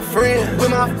Spanish with my friends.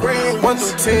 1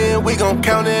 through 10, we gon'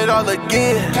 count it all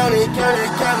again. 1, 2,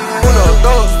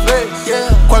 3,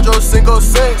 4, 5,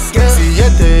 6, 7,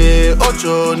 8, 9, 10. 1, 2,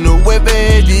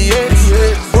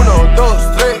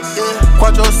 3,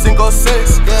 4, 5, 6,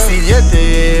 7,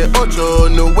 8, 9,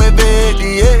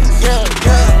 10.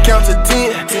 Count to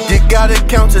 10, you gotta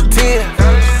count to 10.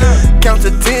 Count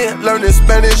to 10, learning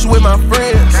Spanish with my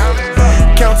friends.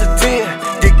 Count to 10,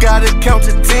 you gotta count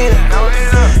to 10.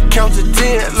 Count to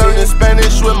 10, learning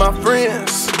Spanish with my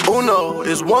friends. 1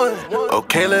 is 1,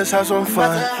 okay, let's have some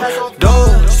fun. 2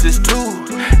 is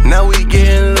 2, now we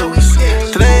getting loose.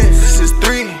 3 is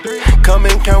 3, come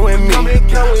and count with me.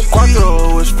 4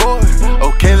 is 4,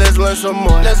 okay, let's learn some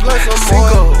more. 5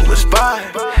 is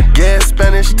 5, yeah,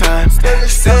 Spanish time.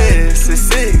 6 is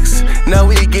 6, now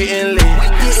we getting lit.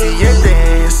 7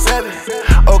 is 7,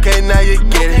 okay, now you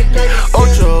get it. 8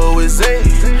 is 8,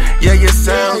 yeah, you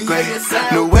sound great.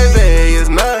 9 is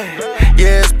 9,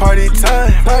 yeah, it's party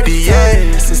time. 10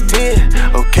 is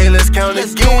 10, okay, let's count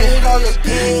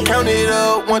again. Count it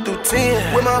up 1 through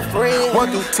 10. 1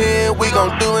 through 10, we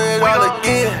gon' do it all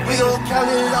again. 1, 2, 3,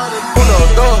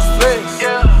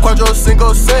 4, 5,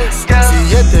 6, 7,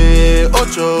 8, 9, 10.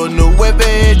 1, 2, 3,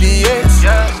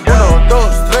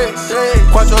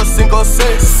 4, 5,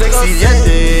 6, 7,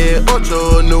 8,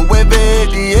 9,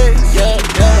 10.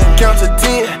 Count to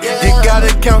 10, you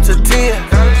gotta count to 10.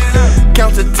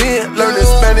 Count to 10, learning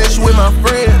Spanish with my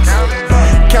friends.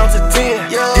 Count to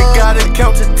 10, you gotta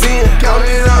count to 10.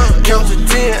 Count to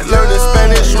 10, learning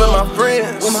Spanish with my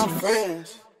friends.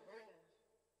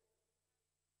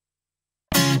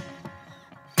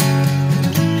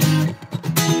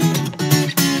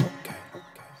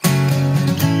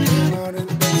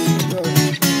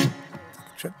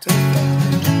 Trip to the bar,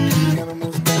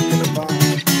 animals back in the bar.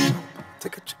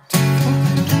 Take a trip to the bar.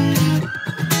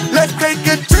 Let's take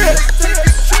a trip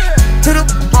to the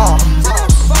bar.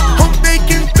 Hope they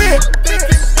can fit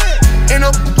in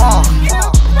a bar.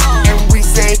 And we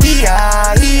say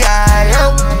E-I-E-I-O,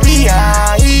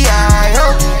 E-I-E-I-O.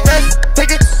 Let's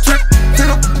take a trip to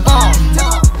the bar.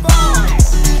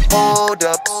 Hold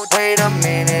up, wait a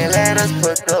minute, let us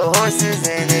put the horses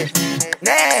in it.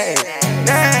 Nay,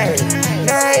 nay,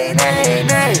 nay, nay,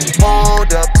 nay.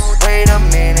 Hold up, wait a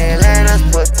minute, let us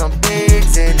put some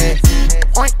pigs in it.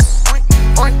 Oink, oink,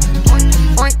 oink, oink,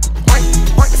 oink, oink,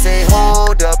 oink. Say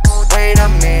hold up, wait a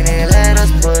minute, let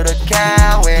us put a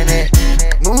cow in it.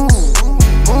 Move,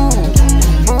 move,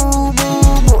 move,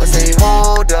 move, move. Say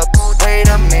hold up, wait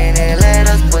a minute, let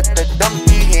us put the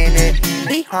donkey in it.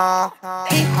 Hee-haw,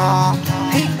 hee-haw,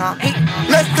 hee-haw, hee.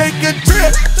 Let's take a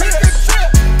trip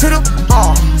to the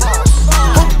bar.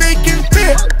 Hope they can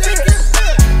fit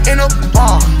in a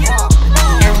bar.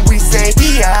 And we say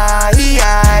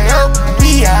E-I-E-I-O,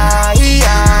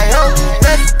 E-I-E-I-O.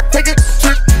 Let's take a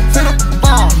trip to the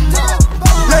bar.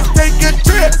 Let's take a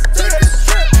trip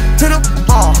to the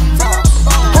bar.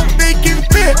 Hope they can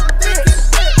fit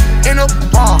in a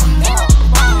bar.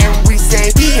 And we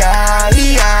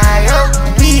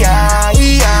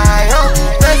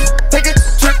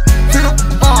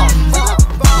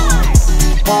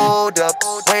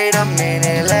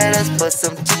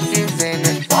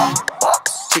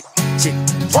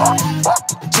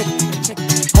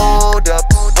Hold up,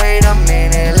 wait a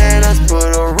minute, let us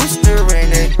put a rooster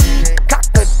in it.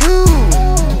 Cock-a-doo,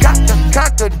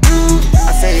 cock-a-doo.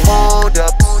 I say hold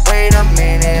up, wait a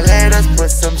minute, let us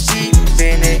put some sheep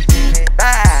in it.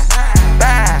 Bye,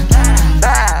 bye,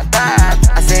 bye, bye.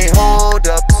 I say hold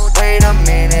up, wait a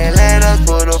minute, let us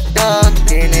put a duck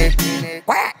in it.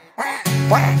 Quack,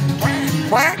 quack,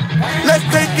 quack. Let's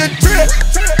take a trip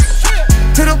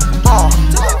to the bar.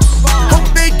 Hope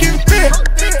they can fit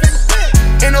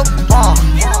in a bar.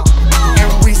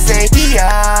 And we say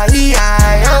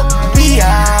E-I-E-I-O,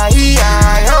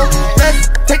 E-I-E-I-O. Let's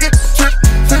take a trip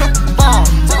to the bar.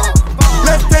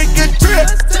 Let's take a trip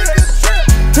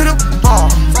to the bar.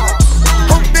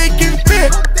 Hope they can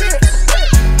fit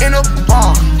in a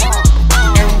bar.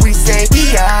 And we say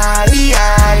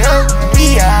E-I-E-I-O,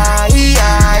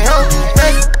 E-I-E-I-O.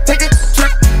 Let's take a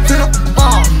trip to the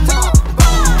bar.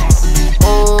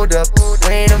 Hold up,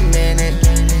 wait a minute.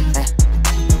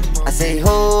 I say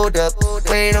hold up,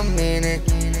 wait a minute.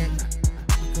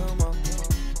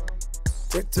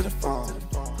 Get to the farm.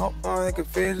 Hop on, they can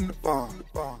fit in the barn.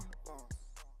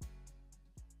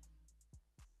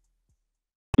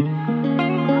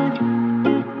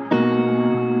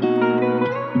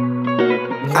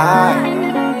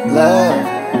 I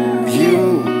love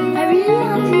you.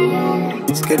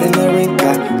 Skidamarink,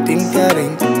 I think I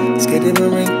ding.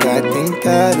 Skidamarink, I think I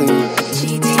do.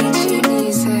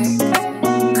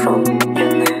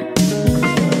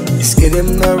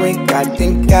 Skidamarink, I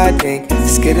think I ding.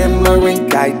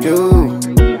 Skidamarink, I do.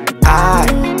 I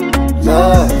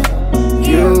love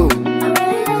you.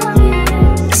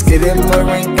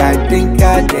 Skidamarink, I think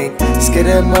I ding.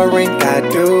 Skidamarink, I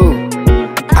do.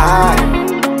 I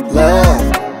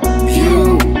love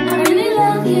you.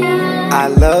 I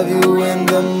love you in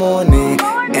the morning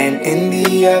and in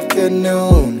the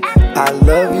afternoon. I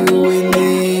love you in the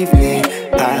evening.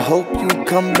 I hope you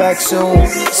come back soon.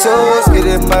 So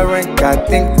Skidamarink, I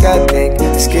think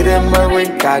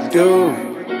Skidamarink, I do.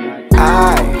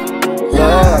 I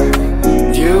love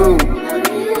you.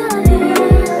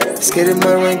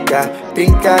 Skidamarink, I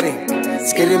think I ding.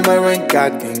 Skidamarink, I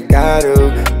think I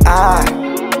do. I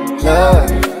love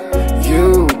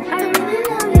you.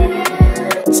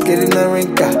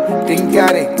 Skidamarink, I think I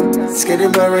ding.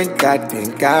 Skidamarink, I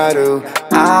think I do.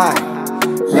 I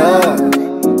love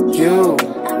you.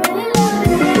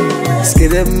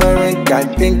 Skidamarink, I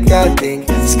think I ding.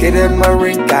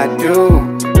 Skidamarink, I do.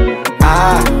 I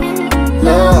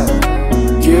love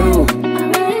you.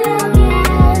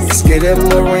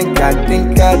 Skidamarink, I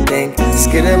think I ding.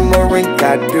 Skidamarink,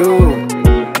 I do.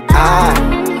 I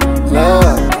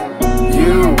love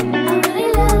you.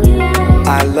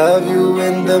 I love you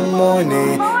in the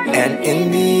morning and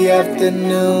in the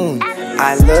afternoon.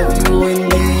 I love you in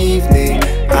the evening.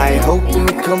 I hope you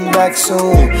come back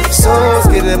soon. So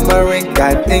Skidamarink,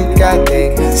 I think I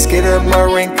ding.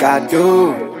 Skidamarink, I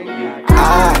do.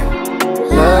 I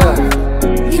love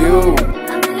you.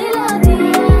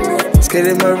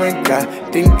 Skidamarink, I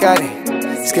think I ding.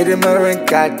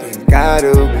 Skidamarink, I think I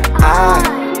do. I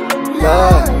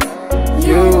love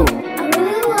you.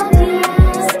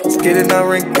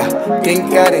 Skidamarink, I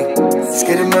think I ding.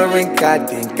 Skidamarink, I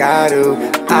think I do.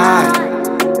 I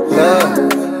love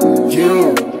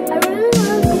you.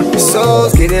 So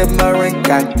Skidamarink, I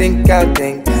think I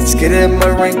ding.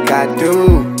 Skidamarink, I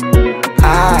do.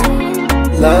 I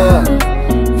love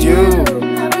you.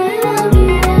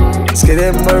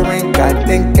 Skidamarink, I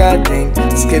think I ding.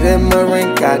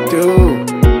 Skidamarink, I do.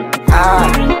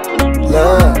 I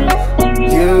love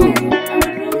you.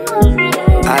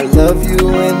 I love you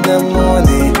in the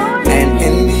morning and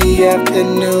in the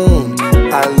afternoon.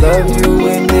 I love you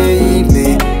in the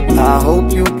evening. I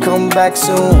hope you come back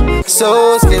soon.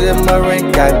 So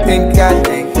Skidamarink, I think I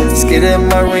ding.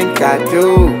 Skidamarink, I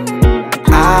do.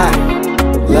 I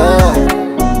love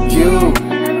you.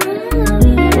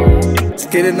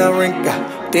 Skidamarink, I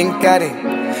think I ding.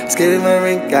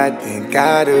 Skidamarink, I think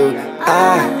I do.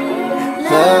 I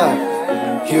love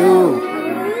you.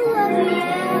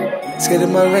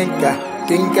 Skidamarink, I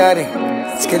think I ding.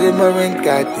 Skidamarink,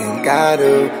 I think I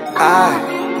do. I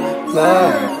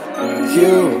love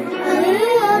you.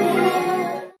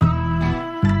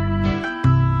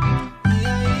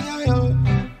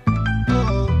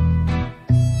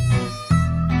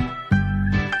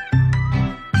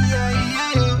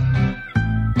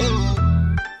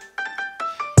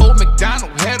 Old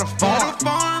McDonald had a farm.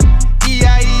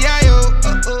 E-I-E-I-O.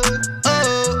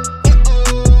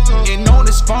 And on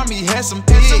his farm he had some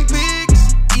pigs.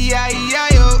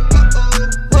 E-I-E-I-O.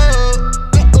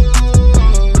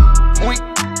 Oink,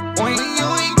 oink,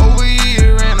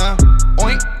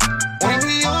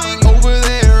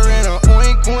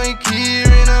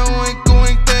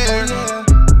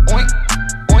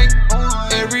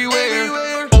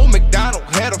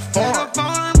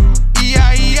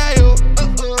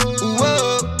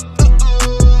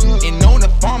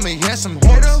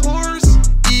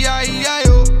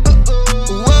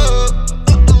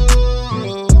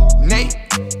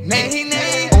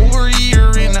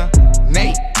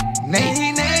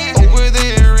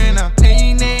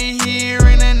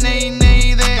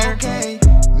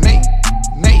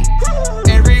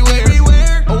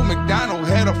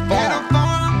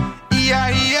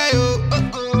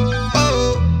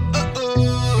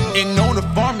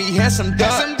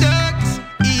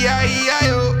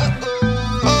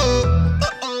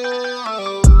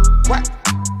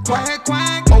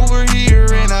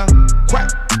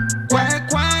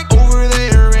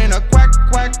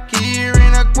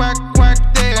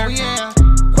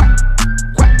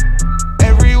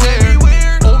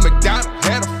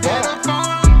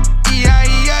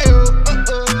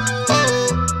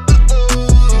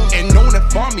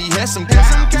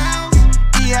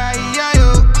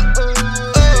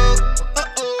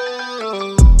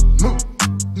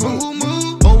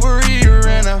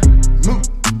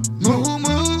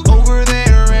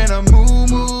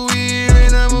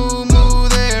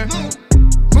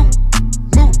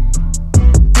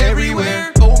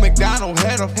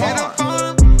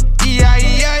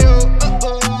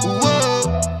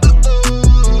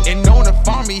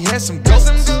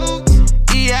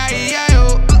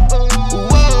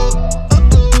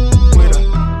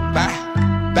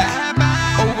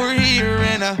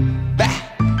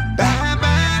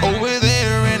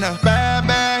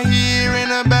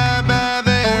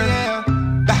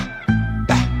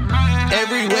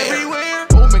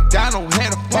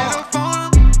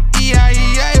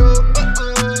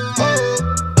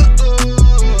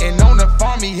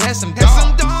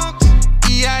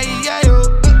 E-I-E-I-O.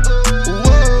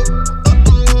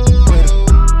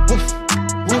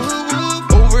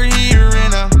 Over here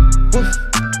and a woof,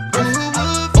 woof.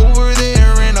 Over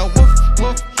there and a woof,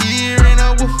 woof. Here and a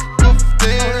woof, woof.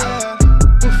 There,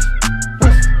 woof,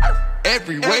 woof.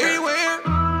 Everywhere.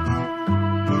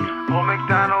 Old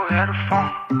McDonald had a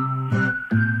farm.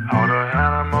 All the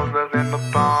animals lived in the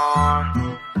barn.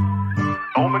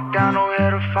 Old McDonald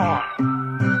had a farm.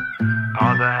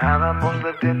 All the animals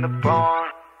lived in the barn.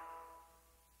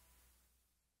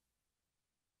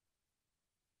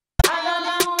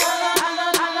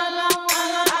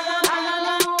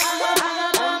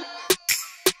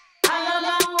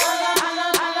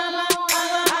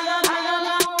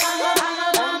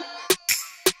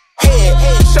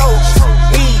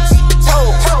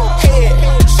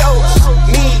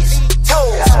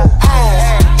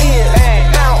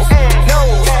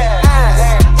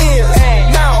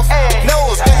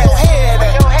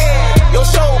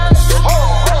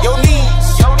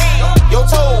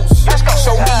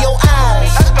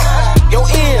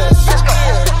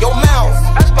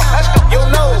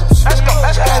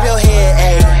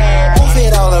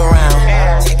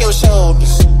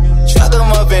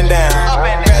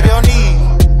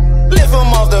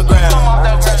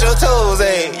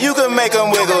 Make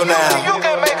them wiggle now.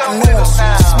 I know I'm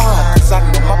super smart, cause I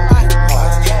know my body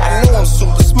parts. I know I'm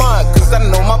super smart, cause I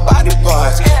know my body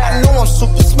parts. I know I'm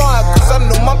super smart, cause I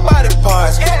know my body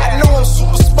parts. I know I'm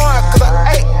super smart, cause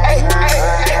head,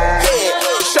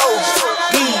 shoulders,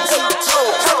 knees,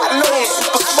 toes. I know I'm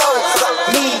super smart, cause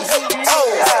knees,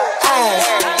 toes, eyes,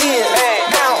 ears,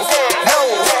 mouth,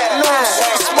 nose. I know I'm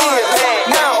super smart,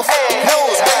 mouth,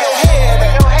 nose. Your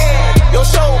head, your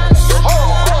shoulders,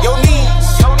 your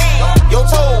knees, your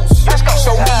toes,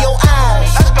 show me your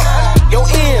eyes, your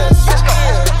ears,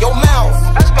 your mouth,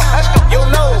 your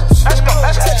nose.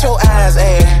 Touch your eyes,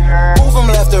 move them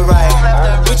left to right.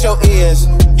 With your ears,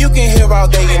 you can hear all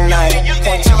day and night.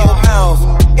 Point to your mouth,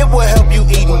 it will help you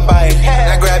eat and bite.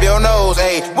 Now grab your nose,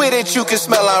 with it you can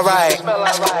smell alright.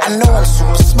 I know I'm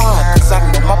super smart, cause I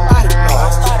know my body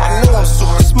parts. I know I'm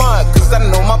super smart, cause I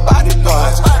know my body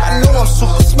parts. I know I'm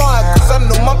super smart, cause I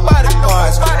know my body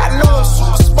parts. I know I'm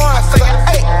super smart, cause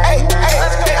head,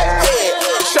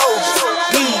 shoulders,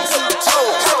 knees,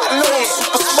 toes. I know I'm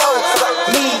super smart, cause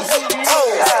knees,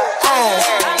 toes, eyes,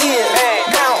 ears,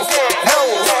 mouth,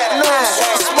 nose. I know I'm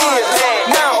super smart,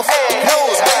 mouth,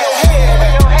 nose. Your head,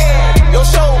 your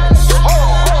shoulders,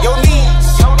 your knees,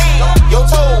 your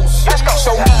toes.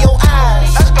 Show me your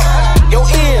eyes, your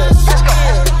ears,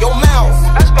 your mouth,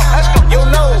 your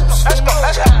nose.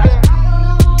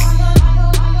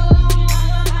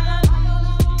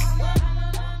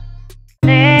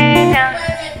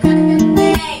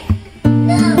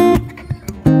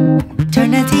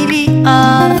 Turn the TV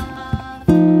off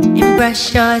and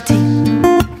brush your teeth.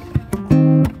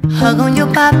 Hug on your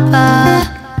papa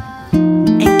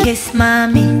and kiss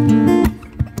mommy.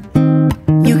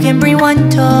 You can bring one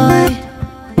toy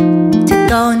to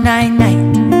go night-night.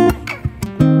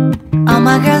 All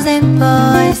my girls and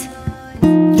boys,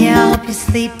 yeah, I hope you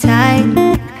sleep tight.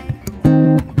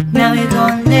 Now we're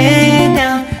gonna lay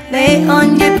down, lay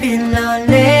on your pillow,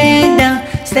 lay down,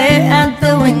 stare out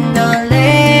the window,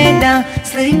 lay down,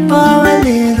 sleep for a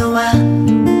little while.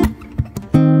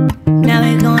 Now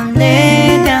we're gonna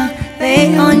lay down,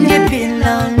 lay on your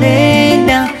pillow, lay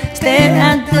down, stare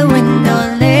out the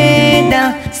window, lay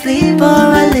down, sleep for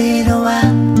a little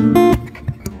while.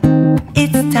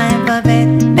 It's time for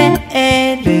bed, bed,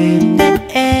 bed, bed, bed.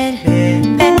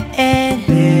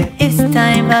 It's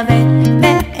time for bed,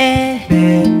 bed, bed,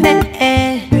 bed,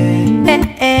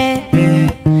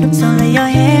 bed. So lay your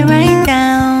head right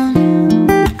down,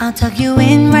 I'll tuck you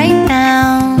in right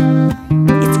now.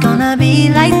 It's gonna be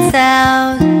lights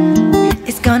out,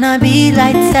 it's gonna be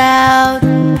lights out.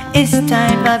 It's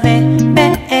time for bed,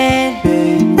 bed, bed,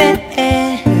 bed.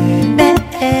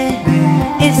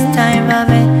 It's time for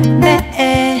bed, bed,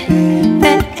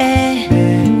 bed,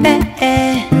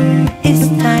 bed. It's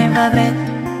time for bed.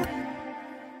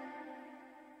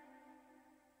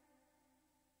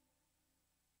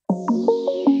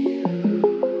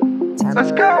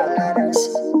 Let's go.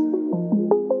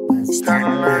 It's time to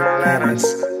learn our letters.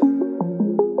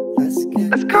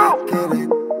 Let's go.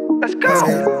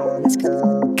 Let's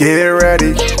go. Get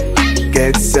ready,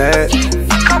 get set.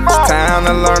 It's time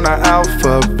to learn our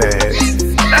alphabet.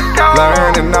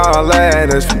 Learning all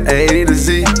letters from A to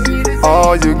Z.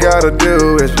 All you gotta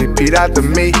do is repeat after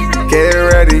me. Get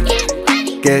ready,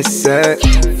 get set.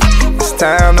 It's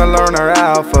time to learn our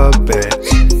alphabet.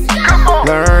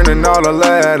 Learning all the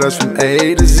letters from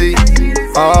A to Z.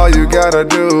 All you gotta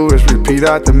do is repeat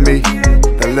after me.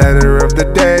 The letter of the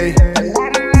day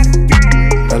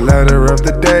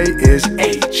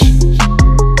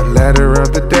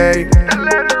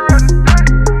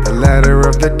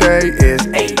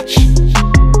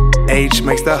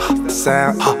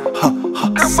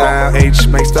sound. H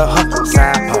makes the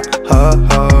sound.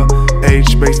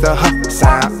 H makes the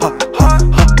sound.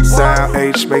 Sound.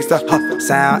 H makes the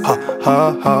sound.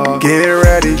 Get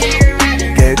ready,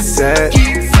 get set.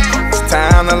 It's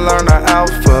time to learn the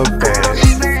alphabet.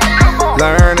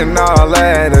 Learning all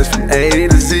letters from A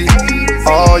to Z.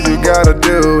 All you gotta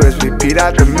do is repeat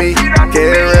after me.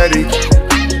 Get ready,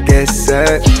 get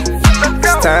set.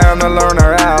 It's time to learn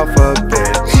our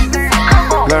alphabet.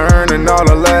 Learning all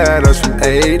the letters from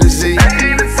A to Z.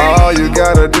 All you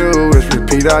gotta do is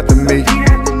repeat after me.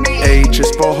 H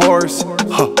is for horse,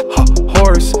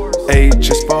 horse. H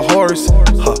is for horse,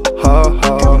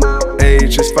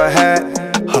 H is for hat,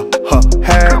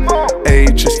 hat.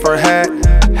 H is for hat,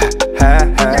 hat.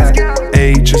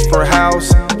 H is for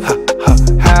house,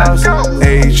 house.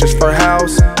 H is for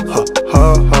house,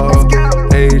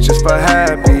 H is for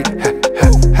happy,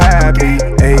 happy.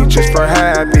 H is for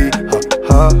happy,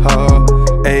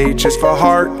 H is for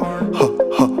heart,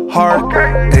 heart.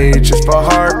 H is for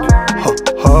heart,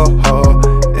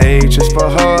 H is for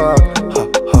hug,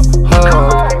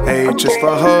 hug. H is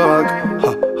for hug,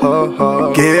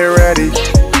 Get ready,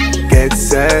 get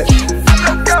set.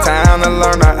 It's time to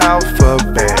learn the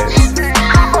alphabet.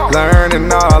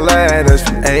 Learning all letters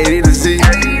from A to Z.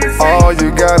 All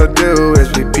you gotta do is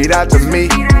repeat after me.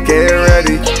 Get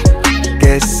ready,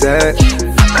 get set.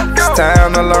 It's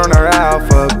time to learn our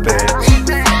alphabet.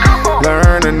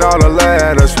 Learning all the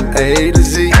letters from A to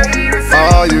Z.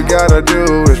 All you gotta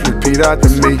do is repeat after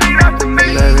me. The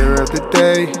letter of the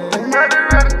day.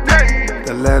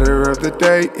 The letter of the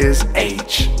day is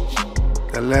H.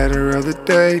 The letter of the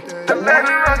day. The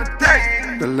letter of the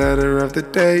day. The letter of the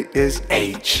day is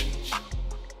H.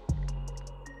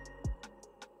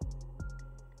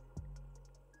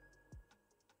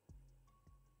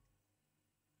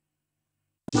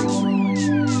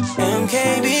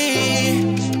 MKB,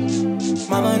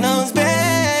 mama knows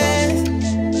best,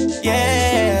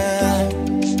 yeah.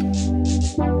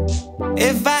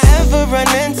 If I ever run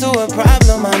into a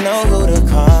problem, I know who to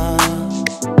call.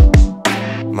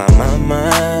 My mama,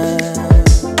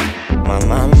 my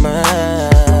mama.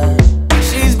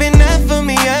 She's been there for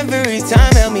me every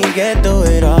time, help me get through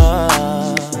it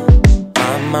all.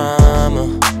 My mama,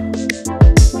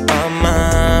 my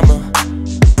mama.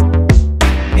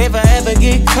 If I ever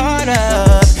get caught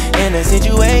up in a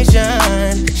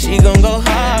situation, she gon' go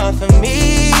hard for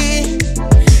me,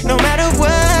 no matter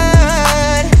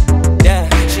what. Yeah,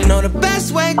 she know the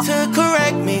best way to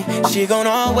correct me. She gon'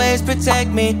 always protect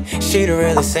me. She the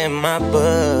realest in my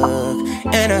book,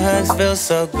 and her hugs feel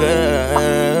so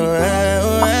good.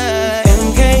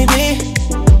 MKB,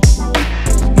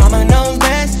 mama knows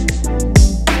best.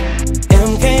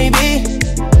 MKB,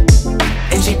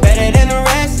 and she better than the rest.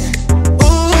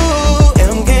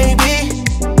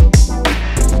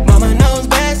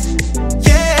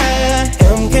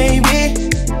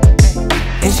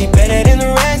 She better than the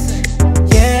rest,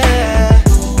 yeah.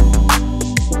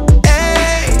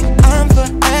 Hey, I'm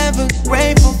forever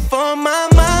grateful for my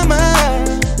mama,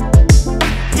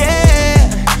 yeah.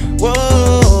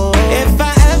 Whoa. If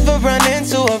I ever run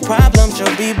into a problem,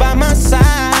 she'll be by my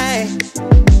side.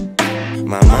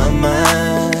 My mama,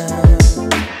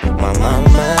 my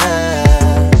mama.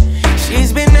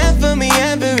 She's been there for me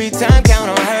every time, count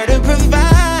on her to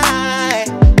provide.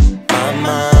 My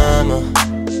mama,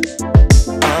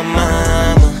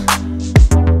 mama.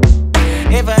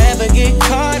 If I ever get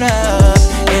caught up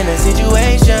in a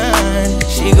situation,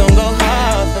 she gon' go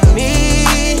hard for me,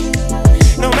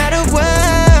 no matter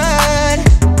what.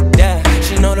 Yeah,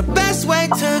 she know the best way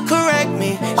to correct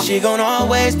me. She gon'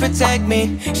 always protect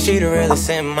me. She the realest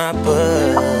in my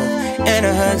book, and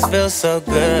her hugs feel so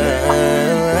good.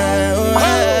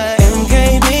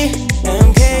 MKB,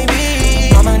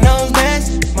 MKB, mama knows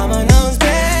best, mama knows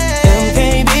best.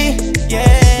 MKB,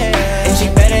 yeah. And she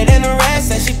better than the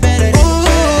rest, and she better than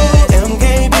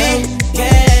MKB,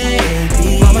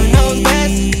 MKB. Mama knows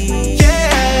best,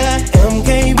 yeah.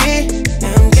 MKB,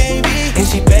 MKB. And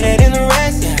she better than the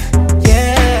rest,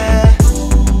 yeah.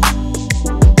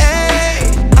 Hey,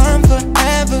 I'm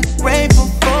forever grateful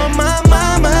for my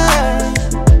mama,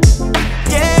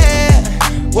 yeah.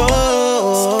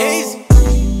 Whoa, easy.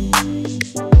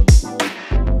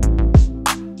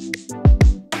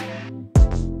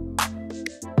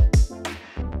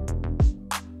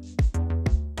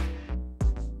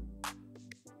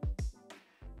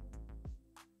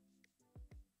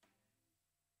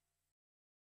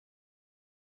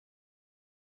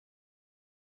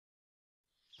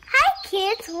 Hi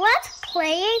kids, let's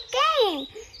play a game.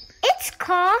 It's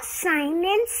called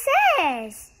Simon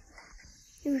Says.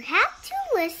 You have to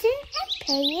listen and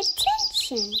pay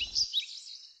attention.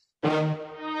 Simon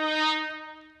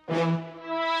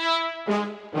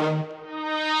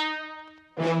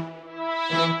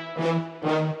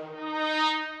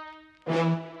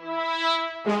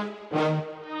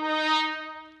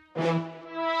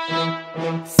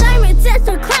says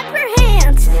to clap your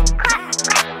hands.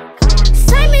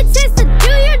 Simon says to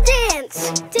do your dance.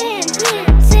 Dance,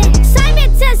 dance, dance. Simon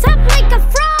says hop like a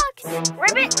frog.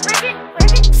 Ribbit, ribbit,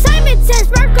 ribbit. Simon says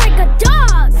bark like a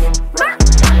dog. Bark,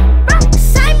 bark.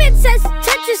 Simon says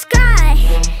touch the sky.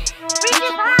 Reach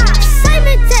it high.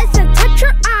 Simon says to touch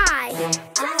your eye.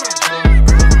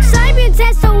 Simon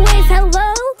says to wave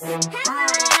hello.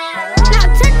 Now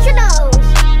touch your nose.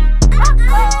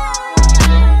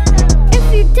 If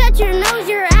you touch your nose,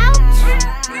 you're out.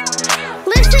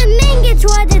 Listening, it's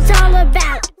what it's all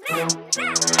about.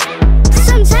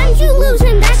 Sometimes you lose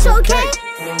and that's okay.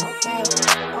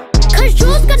 Cause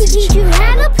Jools gonna teach you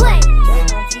how to play.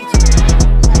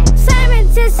 Simon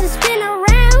says to spin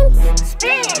around.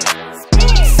 Spin,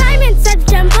 spin. Simon says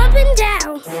jump up and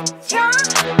down. Jump,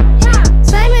 jump.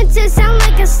 Simon says sound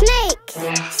like a snake.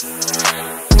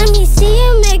 Let me see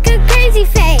you make a crazy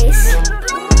face.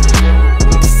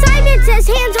 Simon says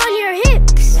hands on your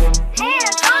hips.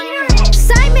 Hands on your hips.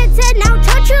 Simon said now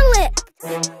touch your lip.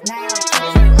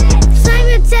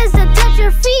 Simon says to touch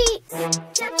your feet.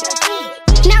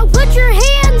 Now put your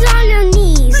hands on your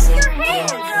knees.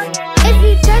 If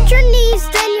you touch your knees,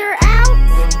 then you're out.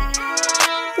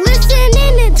 Listen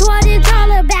in, it's what it's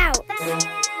all about.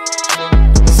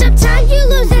 Sometimes you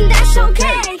lose and that's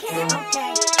okay.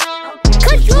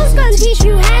 Cause Jools gonna teach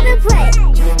you how to play.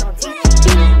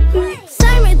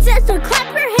 Simon says to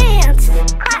clap your hands.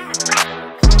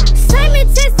 Simon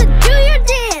says to do your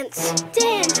dance.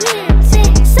 Dance, dance,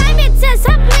 dance. Simon says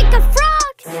hop like a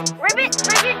frog. Ribbit,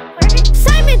 ribbit, ribbit.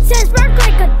 Simon says bark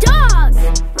like a dog.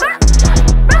 Bark,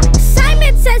 bark.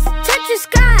 Simon says touch the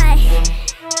sky.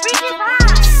 Reach it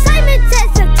high. Simon says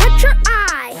to touch your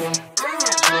eye.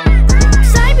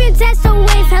 Simon says to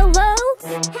wave hello.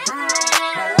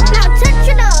 Now touch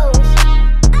your nose.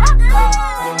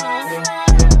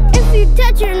 If you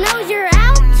touch your nose, you're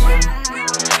out.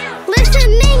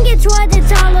 Listening, it's what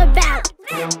it's all about.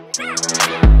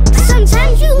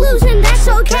 Sometimes you lose and that's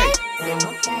okay.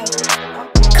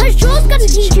 Cause Jools gonna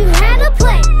teach you how to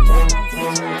play.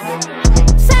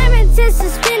 Simon says to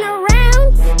spin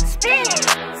around. Spin,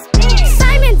 spin.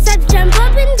 Simon says jump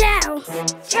up and down.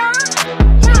 Jump,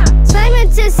 jump.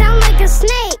 Simon says sound like a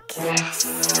snake.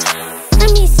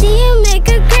 Let me see you make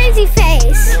a crazy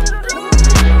face.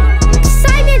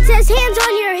 Simon says hands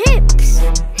on your hips.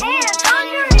 Hands on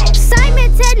your hips.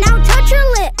 Simon said now touch your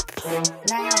lip.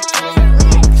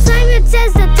 Simon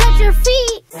says to touch your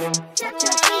feet.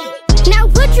 Now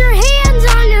put your hands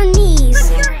on your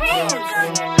knees.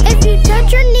 If you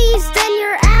touch your knees, then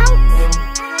you're out.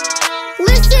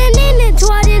 Listen in, it's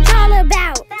what it's all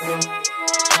about.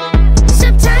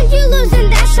 Sometimes you lose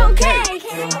and that's okay.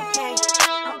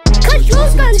 Cause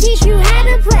Jools gonna teach you how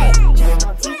to play.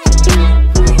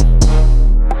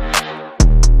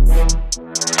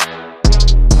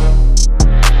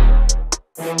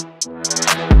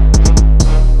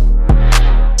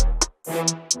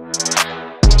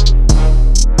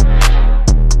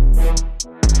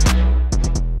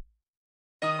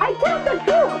 I tell the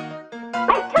truth.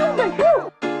 I tell the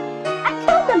truth. I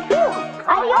tell the truth. I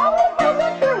always tell the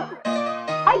truth.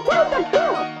 I tell the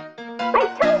truth. I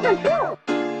tell the truth.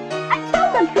 I tell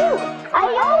the truth. I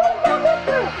always tell the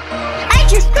truth. I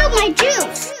just spilled my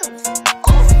juice.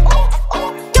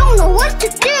 Don't know what to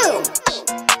do.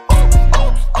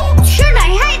 Should I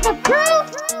hide the proof?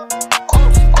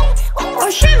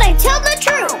 Or should I tell the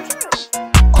truth?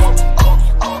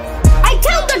 I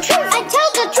tell the truth. I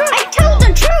tell the truth. I tell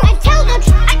the truth. I tell the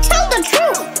truth. I tell the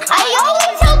truth. I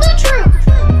always tell the truth.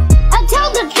 I tell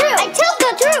the truth. I tell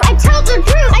the truth. I tell the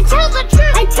truth. I tell the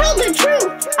truth. I tell the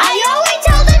truth. I always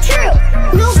tell the truth.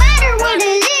 No matter what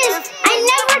it is, I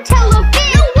never tell a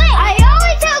fib. No way. I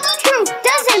always tell the truth.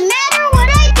 Doesn't matter what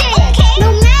I did. Okay. No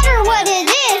matter what it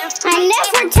is, I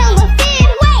never tell a fib.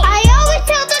 I always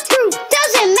tell the truth.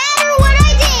 Doesn't matter what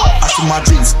I did. I see my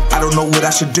dreams. I don't know what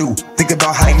I should do. Think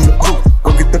about hiding the proof.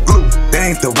 Go get the glue. That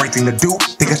ain't the right thing to do.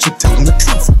 Think I should tell them the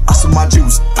truth. I saw my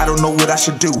juice. I don't know what I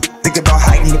should do. Think about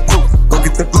hiding the proof. Go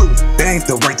get the glue. That ain't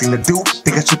the right thing to do.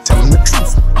 Think I should tell them the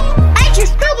truth. I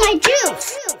just spilled my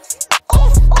juice.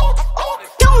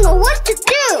 Don't know what to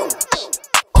do.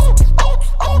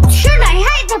 Should I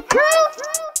hide the proof?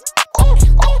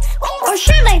 Or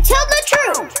should I tell the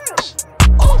truth?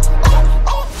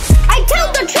 I tell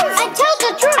the truth. I tell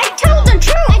the truth. I tell the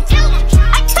truth.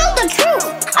 I tell the truth.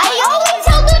 I always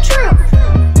tell the truth.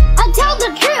 I tell the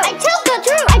truth. I tell the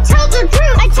truth. I tell the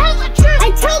truth. I tell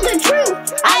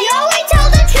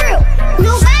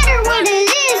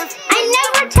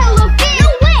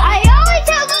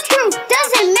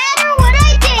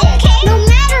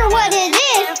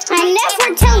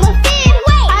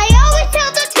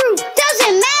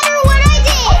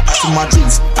my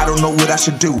juice, I don't know what I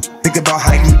should do. Think about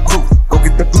hiding the crew, go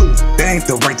get the glue. That ain't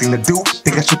the right thing to do,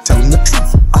 think I should tell him the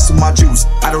truth. I saw my juice,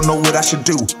 I don't know what I should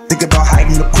do. Think about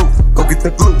hiding the crew, go get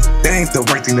the glue. That ain't the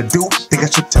right thing to do, think I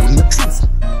should tell him the truth.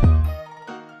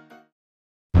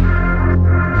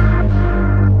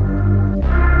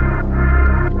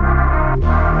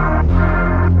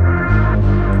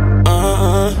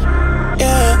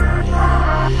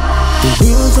 The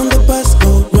wheels on the bus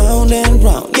go round and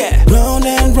round, yeah, round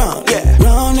and round, yeah,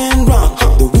 round and round.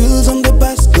 The wheels on the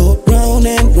bus go round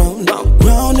and round,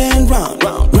 round and round,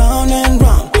 round and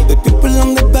round. The people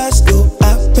on the bus go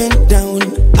up and down,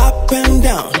 up and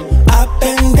down, up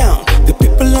and down. The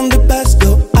people on the bus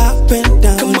go up and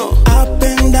down, come on, up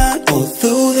and down, all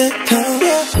through the town.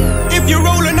 If you're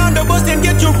rolling on the bus, then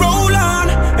get your roll on.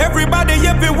 Everybody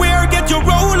everywhere, get your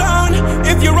roll on.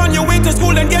 If you're on your way to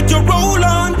school, then get your roll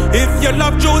on. If you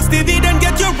love Jools TV, then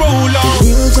get your roll on. The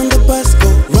wheels on the bus go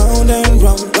round and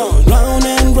round, round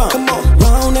and round, come on,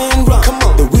 round and round, come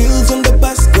on. The wheels on the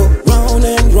bus go round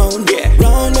and round, yeah,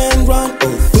 round and round,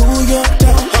 all through your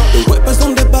town. The wipers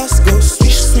on the bus go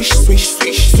swish, swish, swish,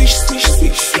 swish, swish, swish,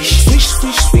 swish, swish,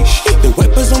 swish, swish. The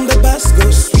wipers on the bus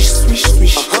go swish, swish,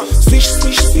 swish, swish,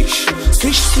 swish, swish,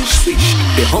 swish, swish, swish.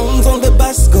 The horns on the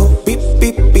bus go beep,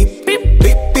 beep, beep, beep,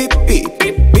 beep, beep, beep,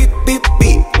 beep, beep, beep,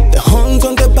 beep. The horns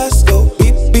on the bus go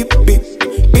beep, beep, beep,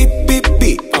 beep, beep,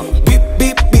 beep, beep,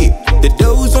 beep, beep. The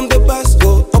doors on the bus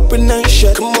go open and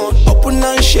shut. Come on, open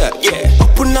and shut, yeah,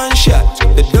 open and shut.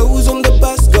 The doors on the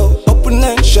bus go open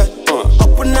and shut,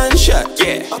 open and shut,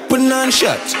 yeah, open and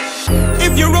shut.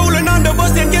 If you're rolling on the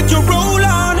bus, then get your roll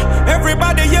on.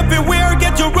 Everybody everywhere,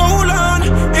 get your roll on.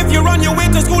 If you're on your way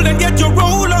to school, then get your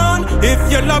roll on. If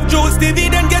you love Jools TV,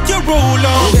 then get your roll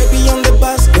on. The baby on the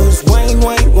bus goes wine,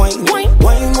 wine, wine, wine,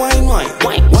 wine, wine, wine,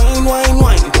 wine, wine,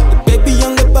 wine. The baby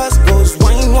on the bus goes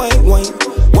wine, wine, wine,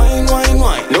 wine, wine,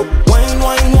 wine, nope, wine,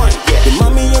 wine, wine. Yeah. The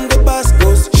mommy on the bus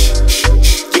goes shh, shh,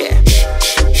 shh, yeah.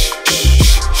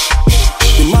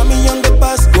 The mommy on the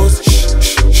bus goes shh,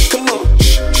 shh, come on.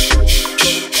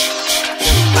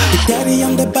 The daddy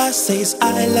on the bus says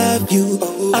I love you,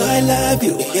 I love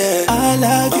you, yeah, I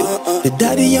love you. The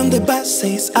daddy on the bus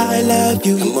says I love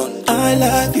you, I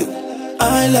love you,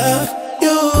 I love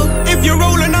you. If you're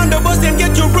rolling on the bus, then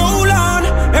get your roll on.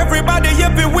 Everybody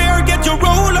everywhere, get your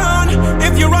roll on.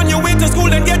 If you're on your way to school,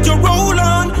 then get your roll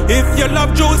on. If you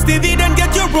love Jools TV, then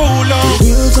get your roll on. The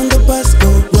wheels on the bus go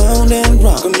round and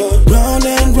round, round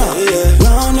and round, yeah,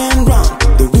 round and round.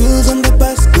 The wheels on the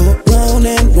bus go round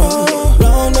and round,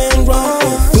 round and round,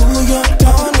 all through your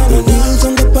town. The wheels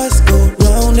on the bus go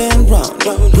round and round,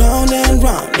 round and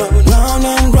round, round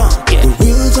and round. The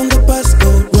wheels on the bus go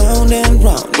round and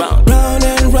round, round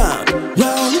and round,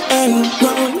 round and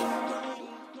round.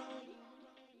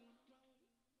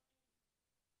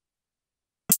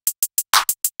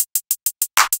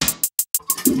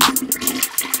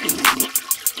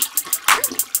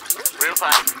 Real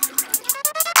fight.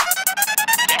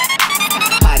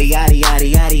 Potty yaddy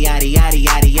yaddy yaddy yaddy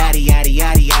yaddy yaddy yaddy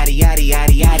yaddy yaddy yaddy yaddy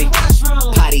yaddy yaddy.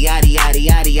 Potty yaddy yaddy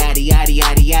yaddy yaddy yaddy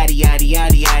yaddy yaddy yaddy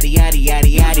yaddy yaddy yaddy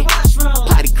yaddy yaddy.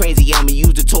 Potty crazy, I'ma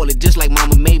use the toilet just like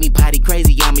mama made me. Potty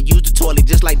crazy, I'ma use the toilet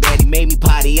just like daddy made me.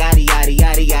 Potty yaddy yaddy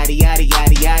yaddy yaddy yaddy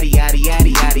yaddy yaddy yaddy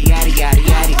yaddy yaddy yaddy yaddy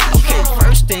yaddy. Okay,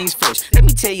 first things first, let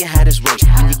me tell you how this works.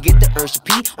 When you get the urge to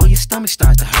pee or your stomach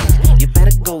starts to hurt, you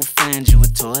better go find you a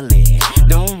toilet.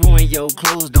 Don't ruin your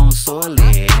clothes, don't soil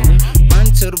it. Run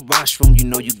to the washroom, you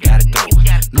know you gotta go.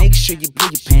 Make sure you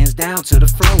put your pants down to the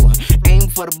floor. Aim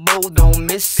for the bowl, don't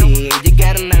miss it. You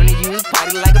gotta learn to use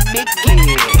potty like a big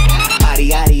kid. Potty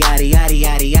yaddy yaddy yaddy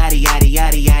yaddy yaddy yaddy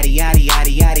yaddy yaddy yaddy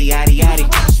yaddy yaddy yaddy yaddy.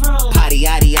 Potty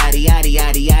yaddy yaddy yaddy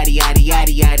yaddy yaddy yaddy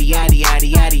yaddy yaddy yaddy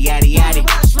yaddy yaddy yaddy yaddy.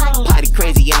 Potty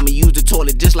crazy, I'ma use the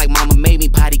toilet just like mama made me.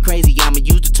 Potty crazy, I'ma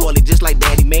use the toilet just like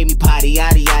daddy made me. Potty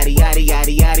yaddy yaddy yaddy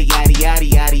yaddy yaddy yaddy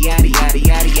yaddy yaddy yaddy yaddy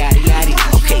yaddy yaddy yaddy.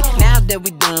 Okay, now that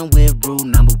we done with rule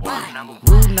number one,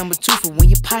 rule number two for when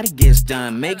your potty gets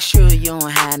done, make sure you don't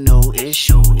have no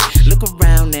issue. Look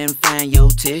around and find your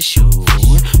tissue.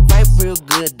 Wipe real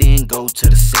good, then go to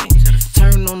the sink.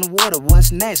 Turn on the water,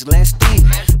 what's next? Let's think.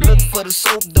 Look for the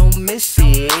soap, don't miss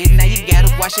it. Now you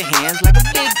gotta wash your hands like a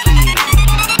big kid.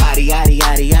 Potty yaddy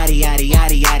yaddy yaddy yaddy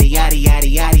yaddy yaddy yaddy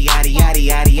yaddy yaddy yaddy yaddy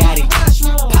yaddy yaddy.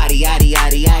 Potty yaddy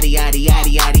yaddy yaddy yaddy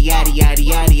yaddy yaddy yaddy yaddy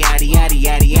yaddy yaddy yaddy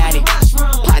yaddy yaddy.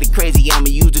 Potty crazy, I'ma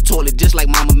use the toilet just like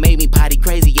mama made me. Potty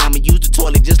crazy, I'ma use the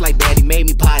toilet just like daddy made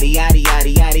me. Potty yaddy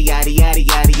yaddy yaddy yaddy yaddy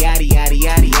yaddy yaddy yaddy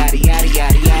yaddy yaddy yaddy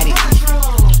yaddy yaddy.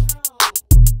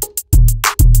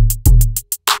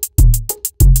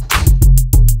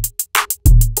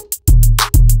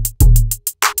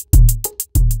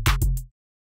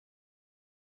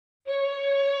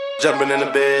 jumping in the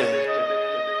bed.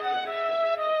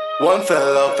 One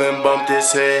fell off and bumped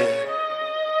his head.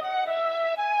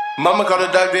 Mama called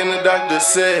the doctor and the doctor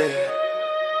said,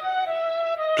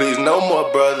 please no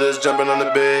more brothers jumping on the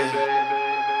bed.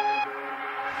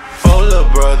 4 little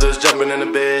brothers jumping in the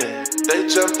bed. They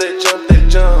jumped, they jumped, they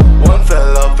jumped. One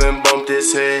fell off and bumped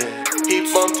his head. He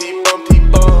bumped, he bumped, he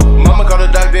bumped. Mama called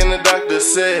the doctor and the doctor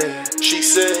said, she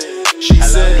said,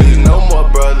 please no more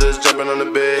brothers jumping on the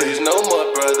bed. Please no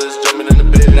more brothers jumping in the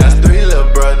bed. Now 3 little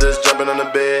brothers jumping on the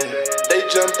bed. They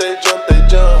jumped, they jumped, they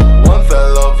jumped. One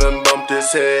fell off and bumped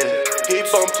his head. He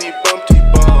bumped, he bumped, he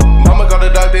bumped. Mama called the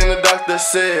doctor and the doctor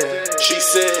said, she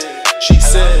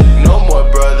said, no more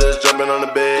brothers jumping on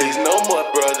the bed. Please no more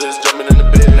brothers jumping in the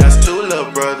bed. That's 2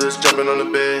 little brothers jumping on the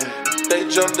bed. They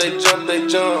jumped, they jumped, they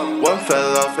jumped. One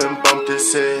fell off and bumped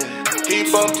his head. He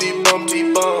bumped, he bumped,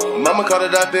 he bumped. Mama called the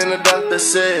doctor and the doctor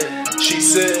said, she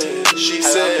said,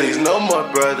 please no more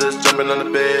brothers jumping on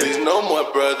the bed. Please no more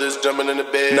brothers jumping in the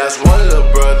bed. That's 1 little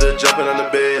brother jumping on the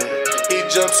bed. He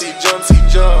jumps, he jumps, he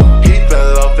jumped. He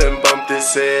fell off and bumped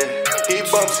his head. He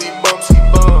bumps, he bumps, he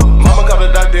bumped. Mama called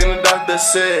the doctor and the doctor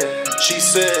said, she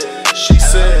said,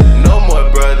 no more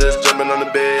brothers jumping on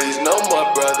the bed. Please no more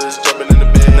brothers jumping in the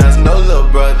bed. That's no little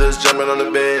brothers jumping on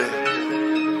the bed.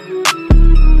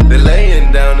 They're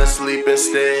laying down to sleep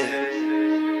instead.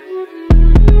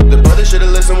 The brothers should've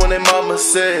listened when their mama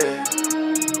said,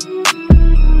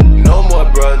 no more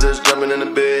brothers jumping in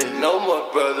the bed. No more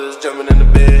brothers jumping in the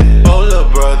bed. 4 little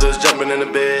brothers jumping in the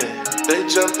bed. They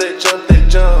jumped, they jumped, they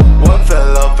jumped. One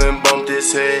fell off and bumped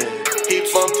his head. He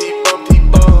bumped, he bumped, he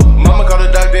bumped. Mama called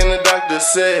the doctor and the doctor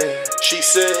said, she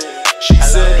said,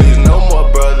 please no more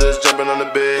brothers jumping on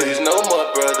the bed. Please no more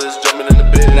brothers jumping in the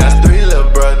bed. Now 3 little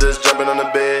brothers jumping on the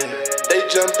bed. They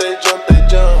jumped, they jumped, they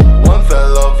jumped. One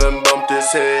fell off and bumped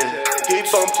his head. He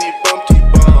bumped, he bumped, he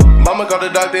bumped. Mama called the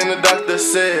doctor and the doctor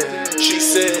said, she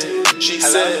said,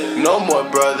 no more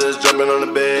brothers jumping on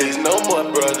the bed. Please no more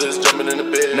brothers jumping in the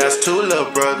bed. Now 2 little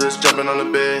brothers jumping on the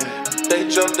bed. They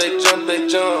jumped, they jumped, they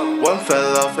jumped. One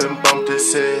fell off and bumped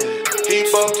his head. He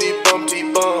bumped, he bumped, he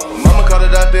bumped. Mama called the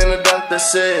doctor and the doctor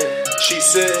said, she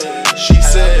said,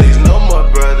 please no more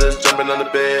brothers jumping on the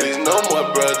bed. Please no more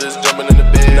brothers jumping in the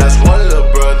bed. That's 1 little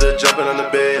brother jumping on the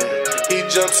bed. He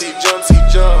jumps, he jumps, he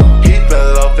jumped. He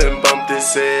fell off and bumped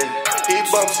his head. He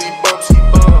bumps, he bumps, he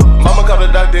bumped. Mama called the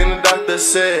doctor and the doctor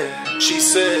said, she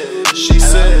said,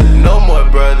 no more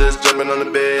brothers jumping on the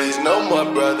bed. Please no more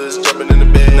brothers jumping in the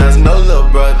bed. There's no little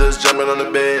brothers jumping on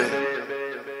the bed.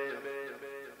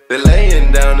 They're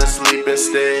laying down to sleep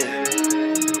instead.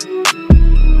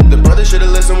 The brothers should've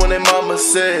listened when their mama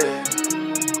said,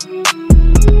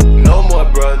 no more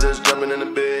brothers jumping in the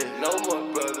bed. No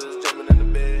more brothers jumping in the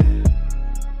bed.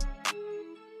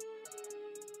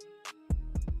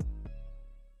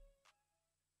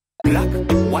 Black,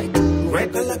 white,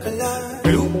 red,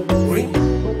 blue, green,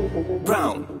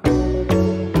 brown.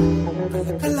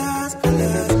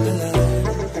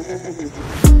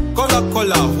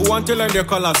 Color, who want to learn their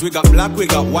colors? We got black, we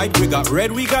got white, we got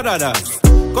red, we got others.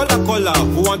 Color,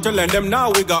 who want to learn them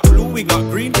now? We got blue, we got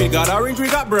green, we got orange, we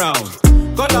got brown.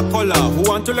 Color, who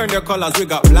want to learn their colors? We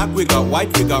got black, we got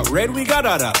white, we got red, we got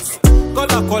others.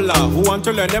 Color, who want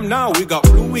to learn them now? We got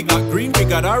blue, we got green, we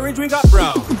got orange, we got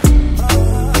brown.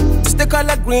 It's the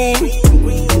color green,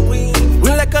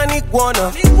 green like an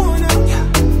iguana,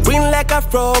 green like a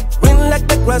frog, green like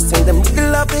the grass in the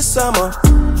middle of the summer.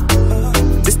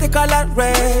 This the color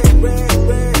red,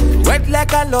 red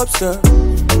like a lobster,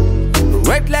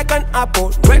 red like an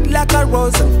apple, red like a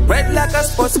rose, red like a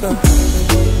sports car.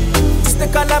 This the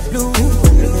color blue,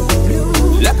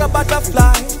 like a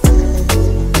butterfly,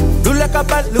 blue like a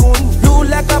balloon, blue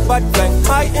like a bird flying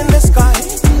high in the sky.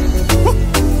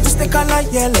 This the color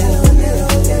yellow,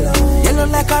 yellow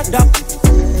like a duck,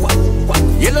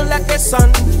 yellow like the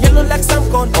sun, yellow like some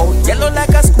corn, oh yellow like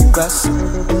a school bus.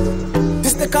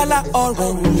 This the color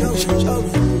orange,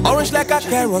 orange like a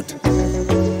carrot,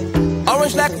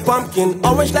 orange like pumpkin,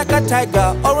 orange like a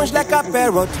tiger, orange like a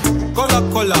parrot.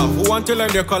 Color, who want to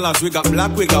learn their colors? We got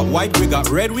black, we got white, we got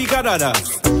red, we got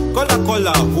others.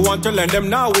 Color, who want to learn them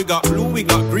now? We got blue, we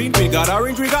got green, we got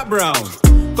orange, we got brown.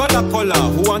 Color,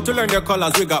 who want to learn their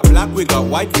colors? We got black, we got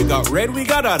white, we got red, we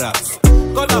got others.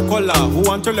 Color, who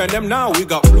want to learn them now? We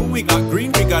got blue, we got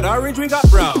green, we got orange, we got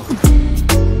brown.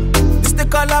 This the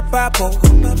color purple,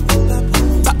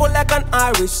 purple like an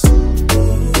iris,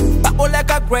 purple like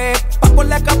a grape, purple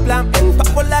like a plum, and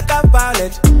purple like a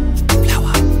violet.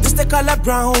 This the color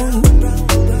brown,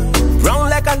 brown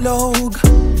like a log,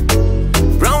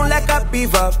 brown like a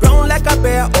beaver, brown like a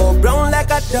bear, or brown like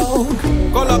a dog.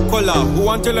 Color, Color, who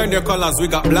want to learn their colors? We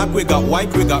got black, we got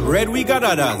white, we got red, we got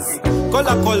others. Color,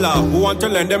 who want to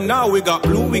learn them now? We got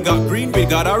blue, we got green, we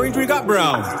got orange, we got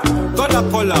brown.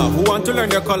 Color, who want to learn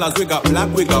their colors? We got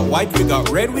black, we got white, we got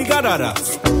red, we got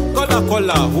others.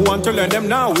 Color, who want to learn them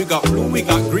now? We got blue, we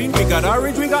got green, we got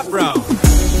orange, we got brown.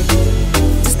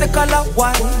 It's the color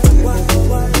white,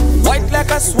 white like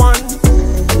a swan,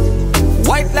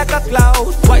 white like a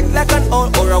cloud, white like an owl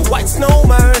or a white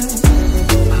snowman.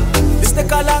 It's the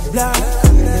color black,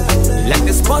 like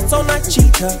the spots on a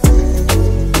cheetah,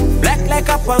 black like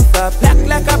a panther, black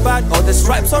like a bat, or the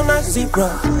stripes on a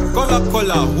zebra.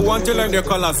 Color, who want to learn their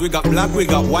colors? We got black, we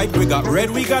got white, we got red,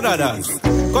 we got others.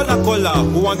 Color,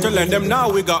 who want to learn them now?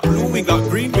 We got blue, we got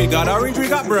green, we got orange, we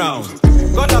got brown.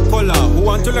 Color, who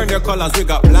want to learn their colors? We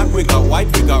got black, we got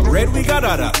white, we got red, we got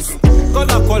others.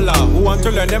 Color, who want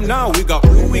to learn them now? We got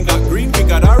blue, we got green, we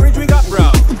got orange, we got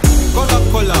brown.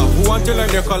 Color, who want to learn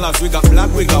their colors? We got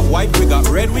black, we got white, we got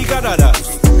red, we got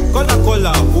others.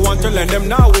 Color, who want to learn them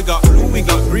now? We got blue, we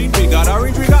got green, we got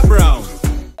orange, we got brown.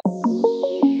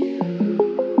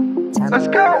 Let's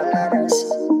go.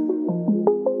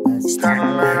 Time to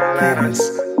learn letters.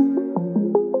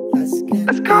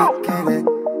 Let's go.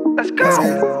 Let's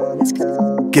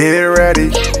go. Get ready,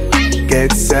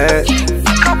 get set.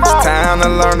 It's time to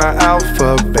learn the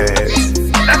alphabet.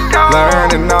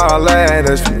 Learning all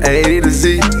letters from A to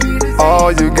Z.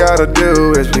 All you gotta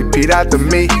do is repeat after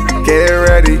me. Get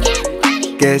ready,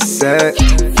 get set.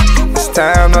 It's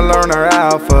time to learn our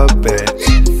alphabet.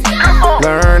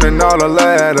 Learning all the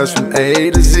letters from A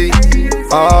to Z.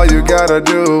 All you gotta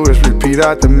do is repeat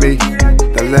after me.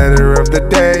 The letter of the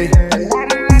day.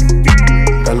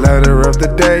 The letter of the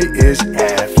day is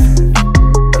F.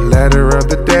 The letter of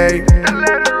the day.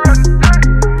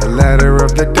 The letter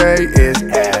of the day is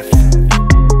F.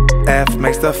 F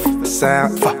makes the f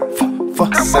sound,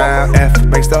 f sound. F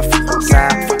makes the f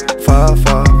sound, f.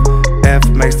 F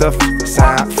makes the f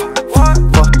sound,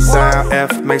 f sound.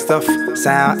 F makes the f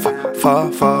sound,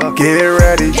 f. Get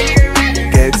ready,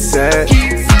 get set.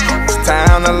 It's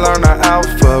time to learn the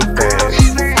alphabet.